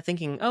was kind of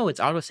thinking, oh, it's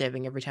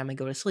autosaving every time I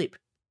go to sleep.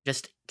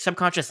 Just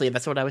subconsciously,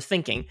 that's what I was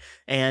thinking,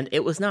 and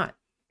it was not.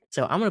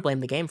 So I'm gonna blame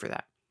the game for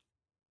that.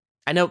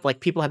 I know like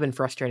people have been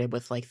frustrated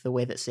with like the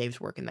way that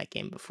saves work in that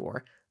game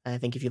before. I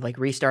think if you like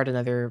restart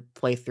another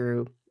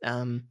playthrough,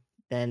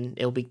 then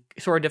it'll be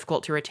sort of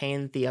difficult to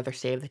retain the other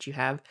save that you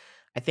have.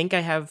 I think I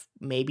have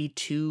maybe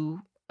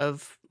two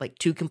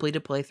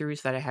completed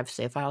playthroughs that I have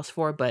save files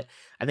for, but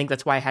I think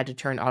that's why I had to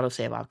turn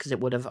autosave off because it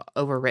would have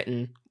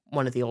overwritten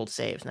one of the old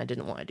saves, and I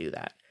didn't want to do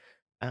that.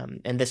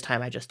 And this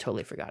time I just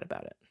totally forgot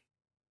about it.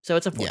 So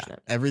it's Yeah,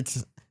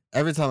 unfortunate.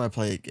 every time I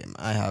play a game,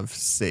 I have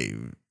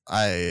save.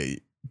 I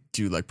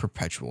do like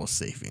perpetual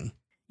saving.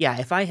 Yeah,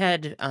 if I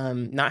had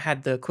not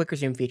had the quick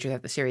resume feature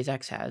that the Series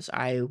X has,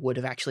 I would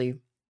have actually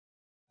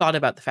thought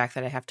about the fact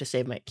that I have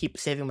to keep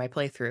saving my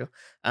playthrough.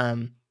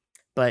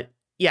 But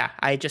yeah,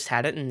 I just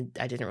had it and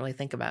I didn't really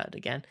think about it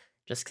again,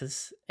 just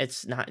because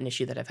it's not an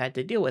issue that I've had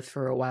to deal with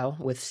for a while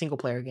with single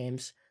player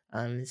games.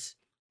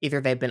 Either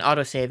they've been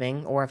auto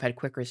saving or I've had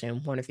quick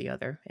resume, one or the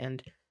other.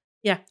 And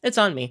yeah, it's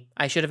on me.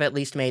 I should have at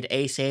least made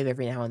a save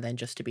every now and then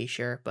just to be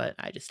sure, but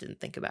I just didn't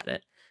think about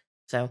it.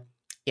 So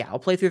yeah, I'll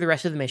play through the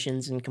rest of the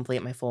missions and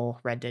complete my full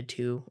Red Dead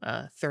 2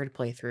 third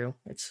playthrough.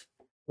 It's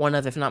one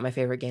of, if not my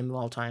favorite game of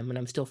all time, and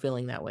I'm still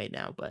feeling that way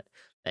now, but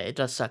it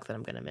does suck that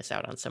I'm going to miss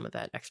out on some of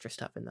that extra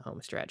stuff in the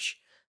home stretch.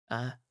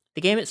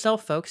 The game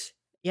itself, folks,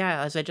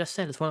 yeah, as I just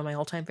said, it's one of my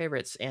all-time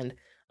favorites, and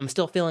I'm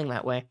still feeling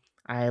that way.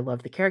 I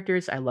love the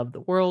characters, I love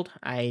the world,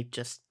 I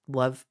just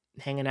love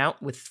hanging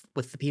out with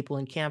the people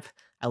in camp.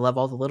 I love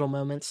all the little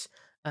moments.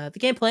 The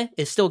gameplay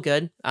is still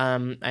good.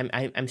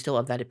 I'm still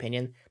of that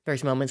opinion.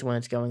 There's moments when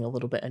it's going a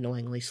little bit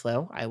annoyingly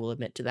slow. I will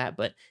admit to that,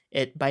 but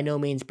it by no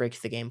means breaks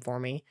the game for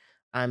me.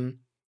 I'm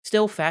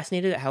still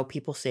fascinated at how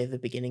people say the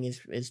beginning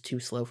is too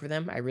slow for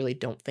them. I really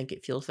don't think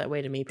it feels that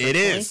way to me It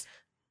personally. is.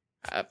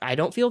 I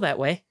don't feel that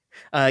way.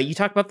 You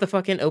talk about the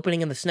fucking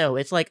opening in the snow.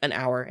 It's like an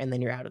hour and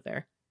then you're out of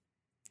there.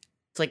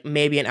 It's like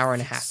maybe an hour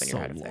and a half and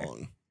you're out of there.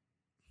 Long.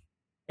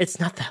 It's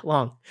not that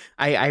long.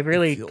 I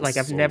really feels like.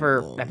 I've so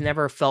never long. I've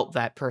never felt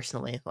that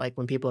personally. Like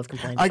when people have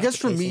complained. I about guess the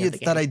for pacing me, of the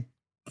game.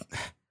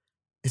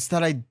 it's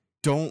that I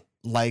don't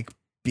like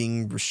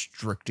being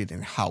restricted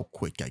in how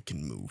quick I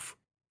can move.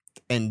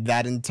 And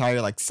that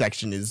entire like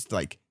section is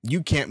like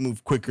you can't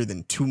move quicker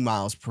than 2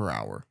 miles per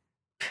hour.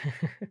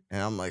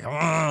 And I'm like,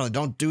 oh,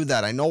 don't do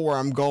that. I know where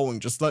I'm going.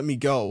 Just let me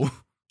go.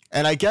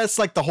 And I guess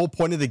like the whole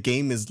point of the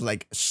game is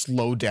like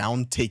slow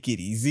down, take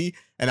it easy.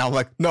 And I'm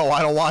like, no,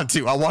 I don't want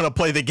to. I want to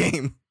play the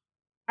game.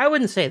 I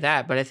wouldn't say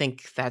that, but I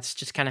think that's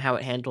just kind of how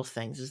it handles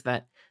things. Is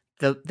that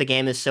the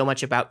game is so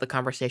much about the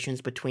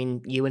conversations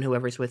between you and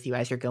whoever's with you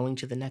as you're going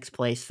to the next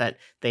place that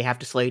they have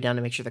to slow you down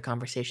to make sure the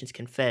conversations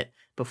can fit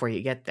before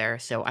you get there.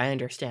 So I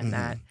understand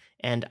that,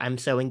 and I'm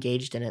so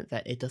engaged in it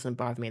that it doesn't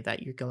bother me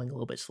that you're going a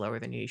little bit slower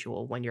than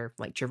usual when you're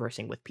like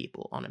traversing with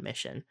people on a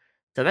mission.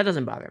 So that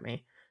doesn't bother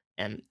me,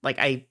 and like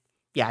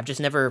I've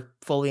just never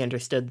fully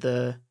understood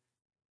the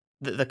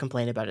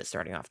complaint about it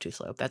starting off too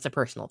slow. That's a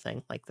personal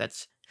thing. Like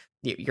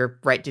you're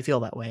right to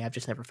feel that way. I've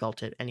just never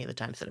felt it any of the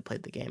times that I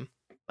played the game.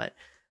 But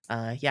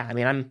yeah, I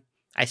mean,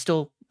 I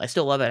still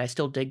love it. I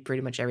still dig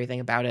pretty much everything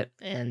about it,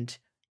 and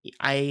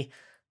I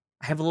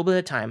have a little bit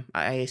of time.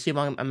 I assume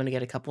I'm going to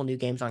get a couple new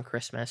games on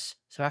Christmas.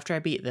 So after I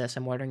beat this,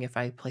 I'm wondering if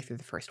I play through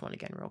the first one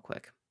again real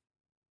quick.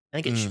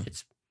 I think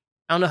it's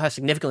I don't know how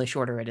significantly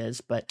shorter it is,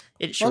 but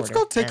it's shorter. Let's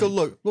go take a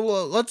look.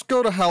 Well, let's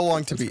go to how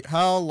long to beat.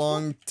 How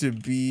long to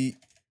beat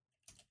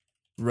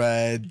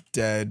Red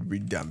Dead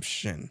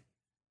Redemption.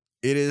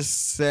 It is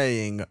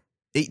saying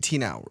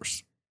 18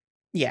 hours.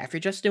 Yeah, if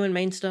you're just doing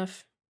main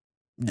stuff,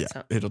 Yeah, That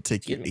sounds. it'll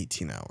take you Excuse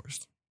me. 18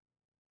 hours.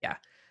 Yeah.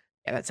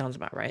 Yeah, that sounds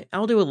about right.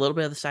 I'll do a little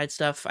bit of the side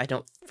stuff. I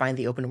don't find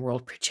the open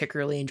world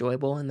particularly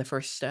enjoyable in the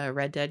first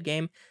Red Dead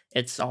game.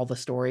 It's all the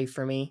story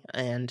for me,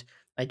 and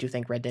I do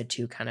think Red Dead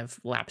 2 kind of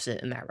laps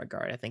it in that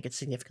regard. I think it's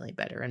significantly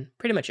better in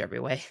pretty much every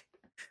way.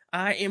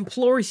 I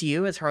implores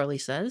you, as Harley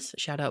says.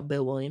 Shout out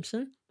Bill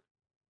Williamson.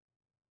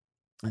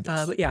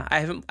 Yes. But yeah, I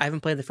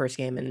haven't played the first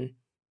game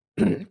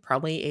in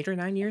probably 8 or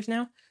 9 years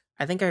now.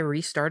 I think I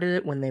restarted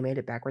it when they made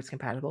it backwards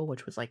compatible,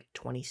 which was like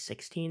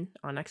 2016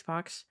 on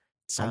Xbox.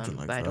 Something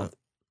like But I that.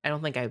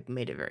 don't think I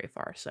made it very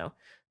far. So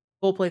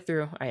full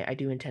playthrough, I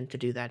do intend to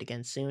do that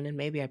again soon, and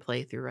maybe I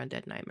play through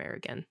Undead Nightmare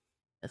again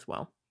as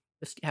well.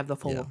 Just have the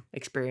Yeah. full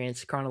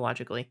experience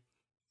chronologically.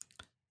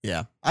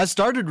 Yeah. I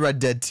started Red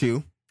Dead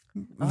 2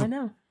 Oh, I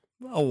know.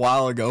 a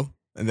while ago,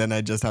 and then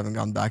I just haven't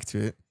gone back to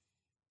it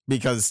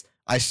because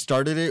I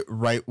started it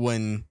right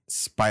when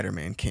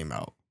Spider-Man came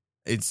out.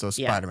 And so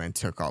Yeah. Spider-Man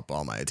took up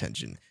all my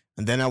attention.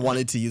 And then I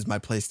wanted to use my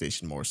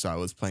PlayStation more, so I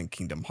was playing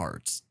Kingdom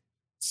Hearts.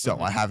 So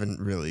I haven't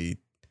really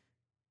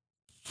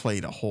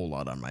played a whole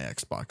lot on my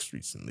Xbox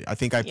recently. I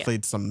think I Yeah.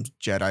 played some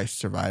Jedi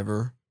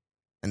Survivor,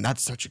 and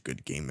that's such a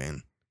good game,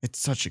 man. It's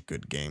such a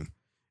good game.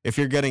 If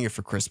you're getting it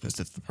for Christmas,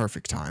 it's the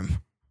perfect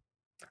time.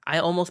 I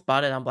almost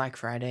bought it on Black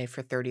Friday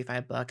for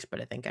 $35,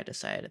 but I think I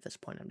decided at this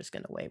point I'm just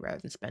gonna wait rather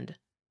than spend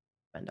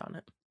on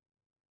it.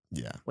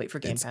 Yeah. Wait for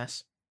Game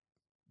Pass.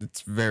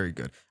 It's very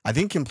good. I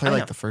think you can play I like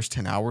know. the first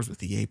 10 hours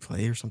with EA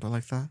Play or something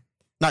like that.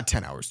 Not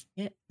 10 hours.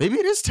 Yeah. Maybe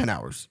it is 10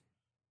 hours.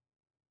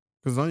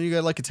 Because don't you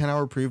get like a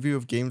 10-hour preview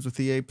of games with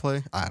EA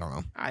Play? I don't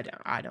know. I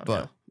don't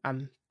But- know.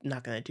 I'm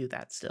not gonna do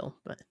that still,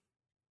 but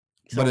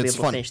But I'll be it's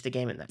able fun. to finish the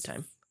game in that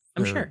time.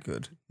 I'm Very sure.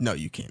 good. No,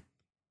 you can't.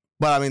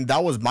 But I mean,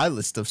 that was my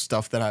list of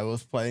stuff that I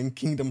was playing.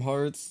 Kingdom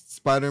Hearts,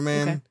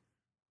 Spider-Man.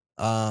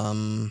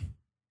 A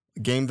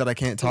game that I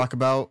can't talk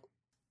about.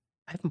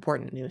 I have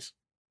important news.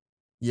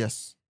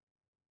 Yes.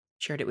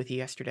 Shared it with you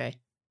yesterday.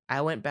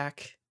 I went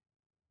back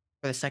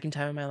for the second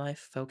time in my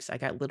life, folks. I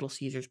got Little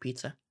Caesars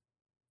pizza.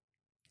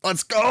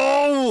 Let's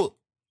go!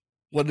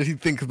 What did he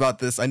think about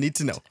this? I need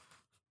to know.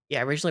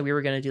 Yeah, originally we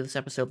were going to do this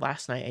episode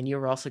last night, and you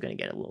were also going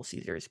to get a Little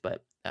Caesars,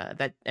 but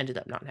that ended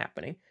up not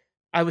happening.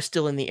 I was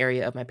still in the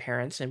area of my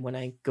parents, and when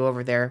I go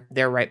over there,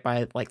 they're right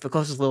by, like, the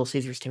closest Little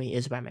Caesars to me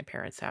is by my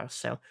parents' house.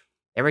 So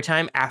every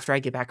time after I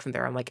get back from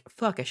there, I'm like,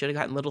 fuck, I should have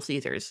gotten Little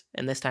Caesars.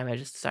 And this time I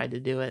just decided to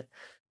do it.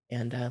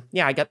 And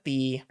yeah, I got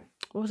the,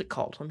 what was it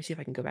called? Let me see if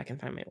I can go back and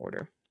find my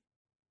order.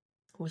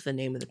 What was the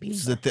name of the Is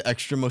pizza? it the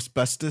extra most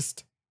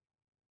bestest?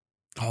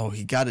 Oh,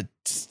 he got a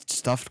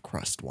stuffed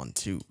crust one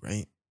too,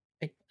 right?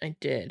 I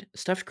did.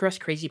 Stuffed crust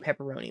crazy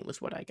pepperoni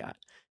was what I got.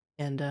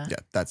 And Yeah,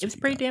 that's it what was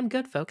you pretty got. damn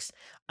good, folks.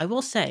 I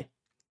will say,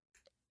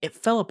 it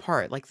fell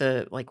apart. Like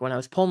when I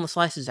was pulling the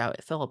slices out,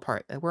 it fell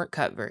apart. They weren't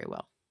cut very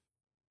well.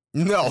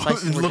 No, The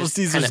slices were Little just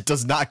Caesars kinda-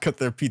 does not cut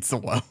their pizza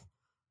well.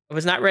 I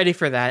was not ready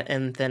for that,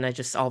 and then I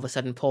just all of a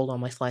sudden pulled all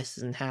my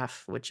slices in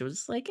half, which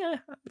was like,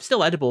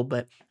 still edible,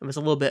 but I was a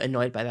little bit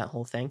annoyed by that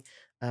whole thing.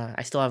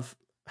 I still have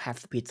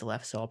half the pizza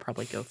left, so I'll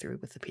probably go through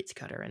with the pizza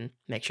cutter and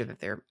make sure that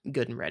they're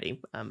good and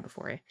ready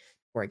before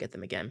I get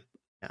them again.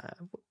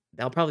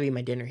 That'll probably be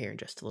my dinner here in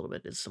just a little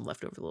bit. Is some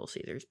leftover Little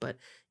Caesars, but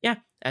yeah.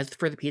 As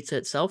for the pizza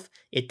itself,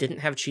 it didn't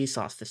have cheese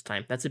sauce this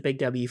time. That's a big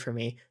W for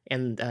me,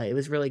 and it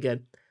was really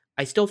good.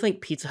 I still think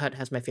Pizza Hut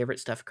has my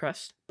favorite stuffed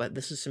crust, but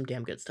this is some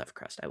damn good stuffed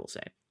crust, I will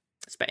say.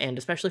 And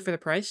especially for the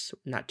price,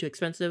 not too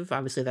expensive.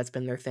 Obviously, that's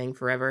been their thing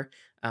forever.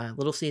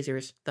 Little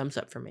Caesars, thumbs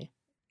up for me.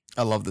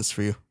 I love this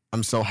for you.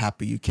 I'm so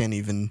happy you can't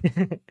even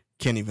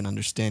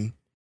understand.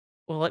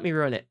 Well, let me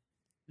ruin it.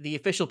 The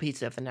official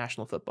pizza of the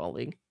National Football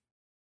League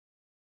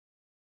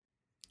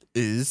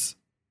Is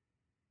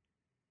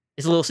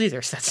Little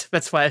Caesars.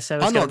 That's why I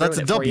said I was no, going to that's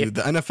a ruin it for you.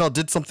 W. The NFL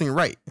did something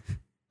right.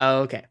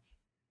 Oh, okay.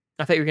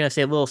 I thought you were going to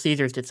say Little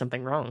Caesars did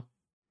something wrong.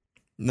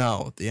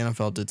 No, the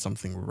NFL did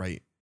something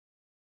right.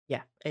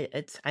 Yeah,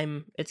 it's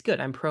good.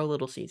 I'm pro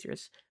Little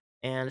Caesars,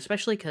 and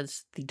especially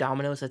because the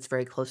Domino's that's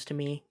very close to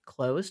me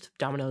closed.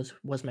 Domino's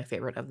was my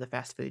favorite of the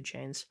fast food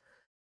chains.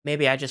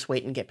 Maybe I just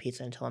wait and get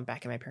pizza until I'm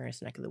back in my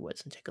parents' neck of the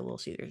woods and take a Little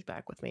Caesars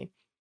back with me.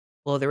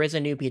 Well, there is a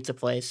new pizza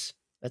place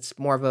that's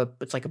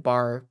it's like a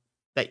bar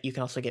that you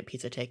can also get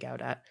pizza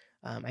takeout at.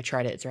 I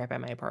tried it. It's right by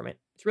my apartment.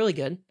 It's really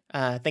good.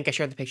 I think I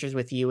shared the pictures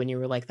with you, and you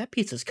were like, "That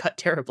pizza's cut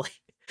terribly,"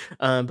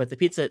 but the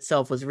pizza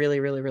itself was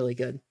really, really, really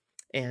good,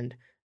 and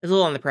it's a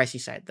little on the pricey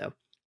side though.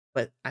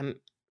 But I'm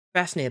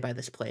fascinated by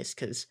this place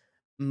because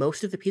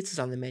most of the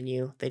pizzas on the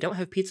menu, they don't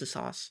have pizza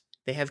sauce.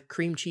 They have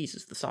cream cheese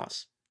as the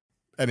sauce.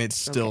 And it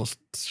still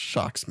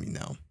shocks me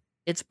now.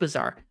 It's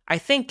bizarre. I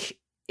think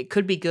it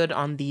could be good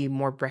on the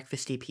more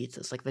breakfasty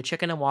pizzas, like the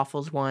chicken and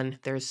waffles one.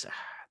 There's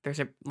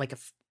a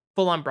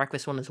full on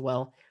breakfast one as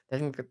well. I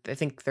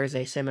think there's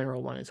a cinnamon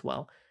roll one as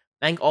well.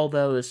 I think all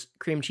those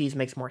cream cheese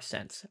makes more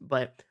sense,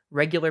 but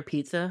regular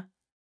pizza,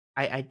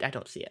 I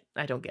don't see it.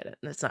 I don't get it.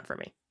 That's not for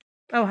me.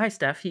 Oh, hi,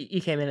 Steph. You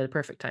came in at the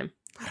perfect time.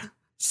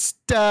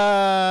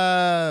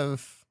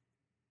 Steph.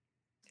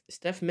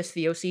 Steph missed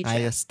the OC chat,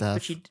 Hiya, but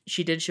Steph.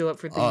 she did show up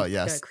for the Oh,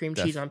 yes. cream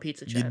Steph, cheese on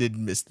pizza you chat. did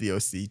miss the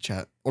OC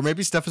chat. Or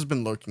maybe Steph has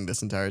been lurking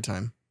this entire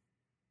time.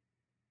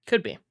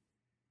 Could be.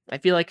 I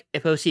feel like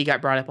if OC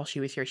got brought up while she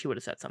was here, she would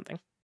have said something.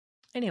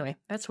 Anyway,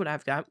 that's what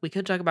I've got. We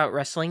could talk about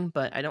wrestling,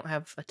 but I don't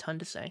have a ton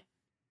to say.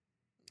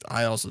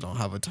 I also don't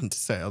have a ton to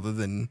say other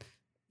than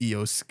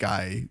Io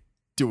Sky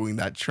doing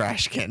that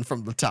trash can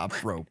from the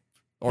top rope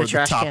or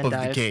the top of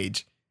the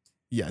cage.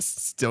 Yes,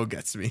 still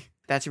gets me.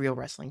 That's real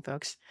wrestling,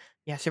 folks.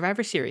 Yeah,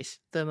 Survivor Series,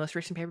 the most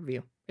recent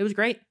pay-per-view. It was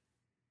great.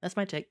 That's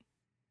my take.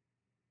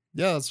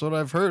 Yeah, that's what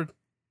I've heard.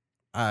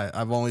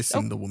 I've only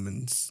seen the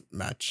women's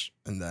match,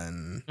 and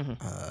then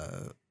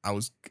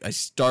I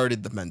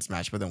started the men's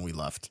match, but then we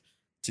left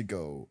to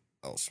go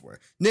elsewhere.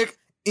 Nick,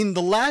 in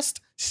the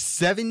last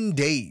 7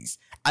 days,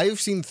 I have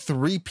seen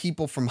 3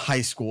 people from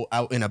high school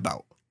out and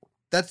about.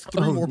 That's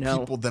 3 more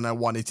people than I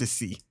wanted to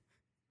see.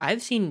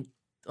 I've seen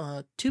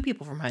 2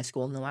 people from high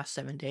school in the last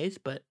 7 days,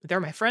 but they're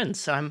my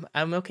friends, so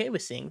I'm okay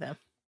with seeing them.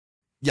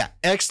 Yeah,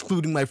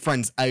 excluding my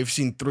friends, I've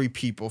seen 3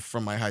 people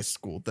from my high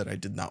school that I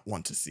did not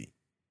want to see.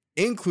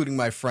 Including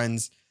my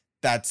friends,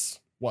 that's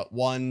what,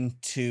 1,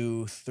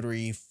 2,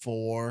 3,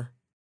 4.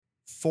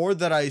 4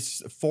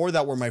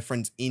 that were my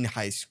friends in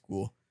high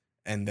school,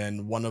 and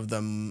then one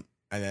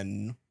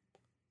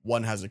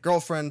has a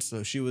girlfriend,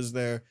 so she was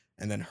there,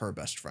 and then her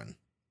best friend.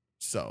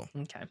 So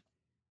okay.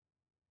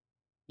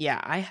 Yeah,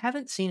 I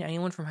haven't seen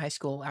anyone from high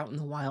school out in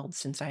the wild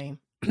since I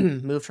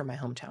moved from my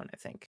hometown, I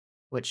think,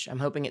 which I'm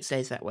hoping it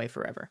stays that way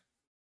forever.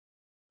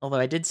 Although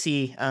I did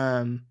see,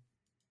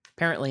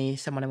 apparently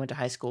someone I went to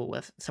high school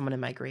with, someone in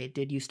my grade,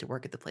 did used to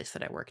work at the place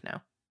that I work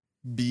now.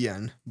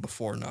 BN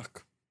before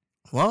Nuck.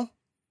 Well,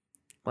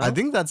 I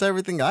think that's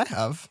everything I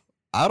have.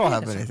 I don't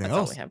have anything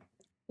else.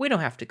 We don't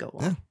have to go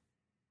long. Yeah.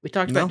 We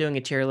talked about doing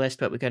a tier list,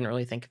 but we couldn't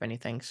really think of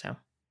anything, so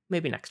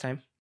maybe next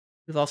time.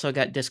 We've also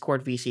got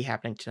Discord VC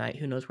happening tonight.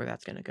 Who knows where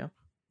that's going to go?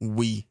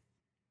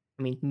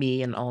 I mean,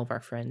 me and all of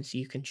our friends.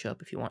 You can show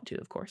up if you want to,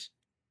 of course.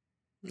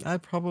 I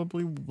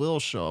probably will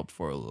show up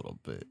for a little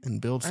bit and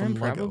build some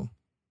Lego.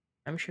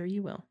 I'm sure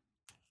you will.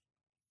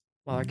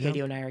 While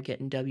Arcadio and I are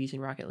getting W's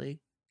in Rocket League.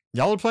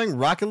 Y'all are playing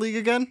Rocket League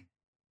again?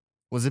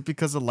 Was it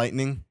because of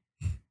lightning?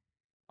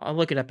 I'll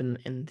look it up in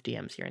the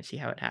DMs here and see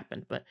how it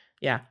happened. But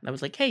yeah, I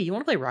was like, hey, you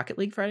want to play Rocket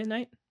League Friday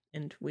night?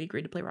 And we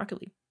agreed to play Rocket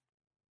League,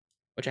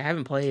 which I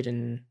haven't played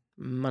in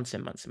months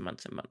and months and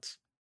months and months.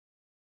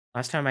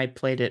 Last time I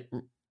played it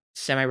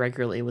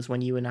semi-regularly was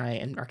when you and I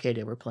and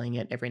Arcadia were playing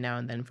it every now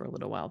and then for a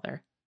little while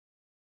there,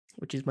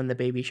 which is when the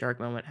baby shark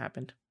moment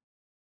happened.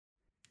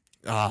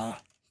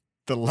 Ah,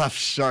 the left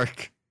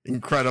shark.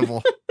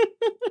 Incredible.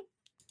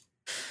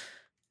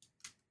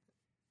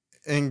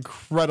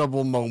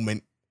 Incredible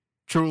moment.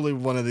 Truly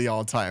one of the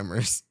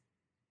all-timers.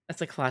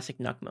 That's a classic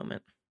Nuck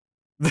moment.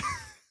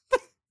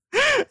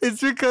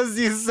 It's because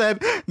you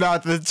said, no,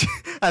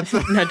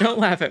 no, don't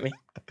laugh at me.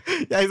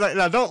 Yeah, he's like,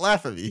 no, don't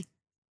laugh at me.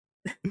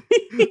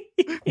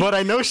 But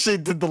I know she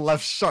did the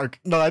left shark.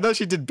 No, I know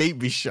she did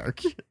baby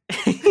shark.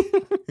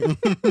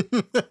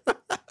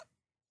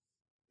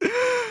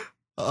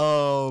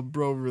 Oh,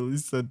 bro really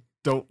said,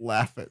 don't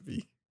laugh at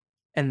me.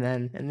 And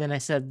then I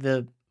said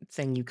the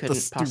thing you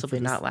couldn't possibly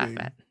not laugh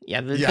at.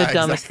 Yeah, the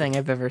dumbest thing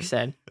I've ever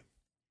said.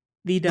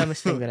 The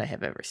dumbest thing that I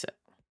have ever said.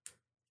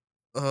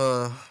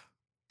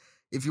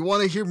 If you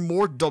want to hear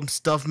more dumb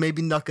stuff,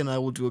 maybe Nuck and I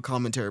will do a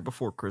commentary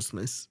before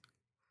Christmas.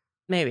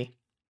 Maybe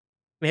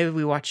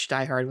we watch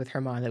Die Hard with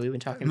Herman that we've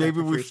been talking about.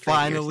 Maybe we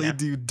finally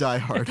do Die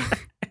Hard.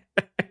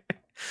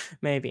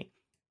 Maybe.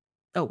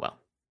 Oh well.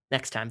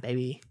 Next time,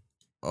 baby.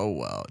 Oh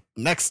well.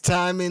 Next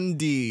time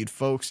indeed,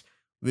 folks.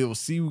 We will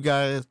see you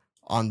guys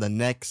on the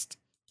next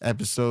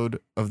episode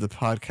of the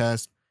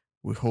podcast.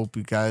 We hope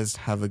you guys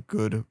have a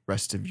good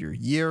rest of your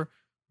year,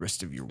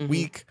 rest of your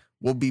week.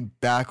 We'll be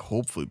back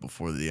hopefully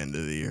before the end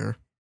of the year.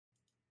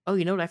 Oh,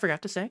 you know what I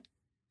forgot to say?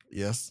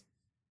 Yes.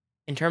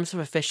 In terms of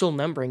official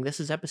numbering, this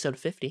is episode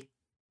 50.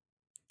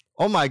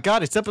 Oh my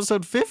God, it's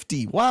episode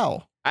 50.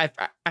 Wow. I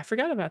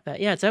forgot about that.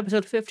 Yeah, it's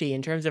episode 50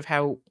 in terms of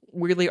how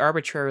weirdly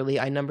arbitrarily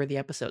I number the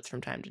episodes from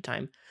time to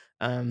time.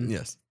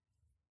 Yes.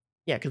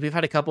 Yeah, because we've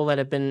had a couple that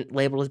have been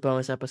labeled as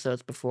bonus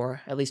episodes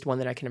before, at least one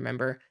that I can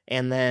remember.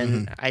 And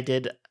then I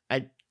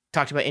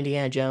talked about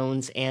Indiana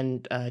Jones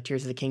and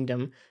Tears of the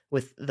Kingdom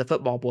with the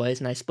football boys,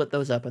 and I split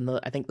those up, and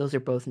I think those are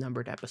both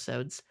numbered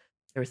episodes.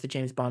 There was the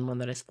James Bond one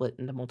that I split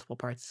into multiple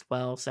parts as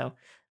well. So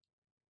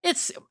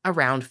it's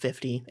around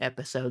 50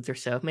 episodes or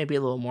so, maybe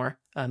a little more,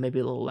 maybe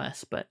a little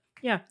less. But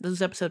yeah, this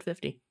is episode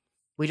 50.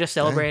 We just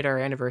celebrated our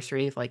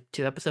anniversary like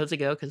 2 episodes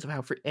ago because of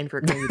how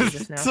infrequently we do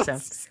this now.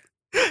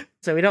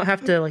 So we don't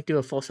have to like do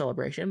a full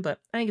celebration, but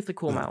I think it's a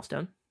cool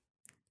milestone.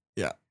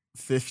 Yeah,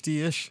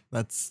 50-ish.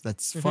 That's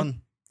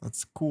fun.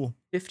 That's cool.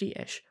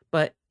 50-ish.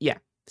 But yeah,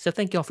 so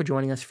thank you all for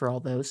joining us for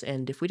all those.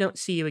 And if we don't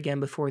see you again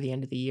before the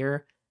end of the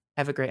year,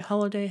 have a great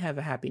holiday. Have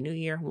a happy new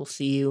year. We'll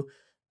see you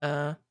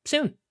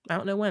soon. I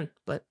don't know when,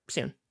 but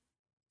soon.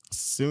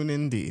 Soon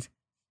indeed.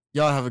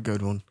 Y'all have a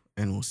good one,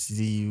 and we'll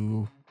see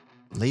you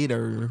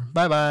later.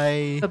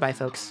 Bye-bye. Bye-bye,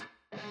 folks.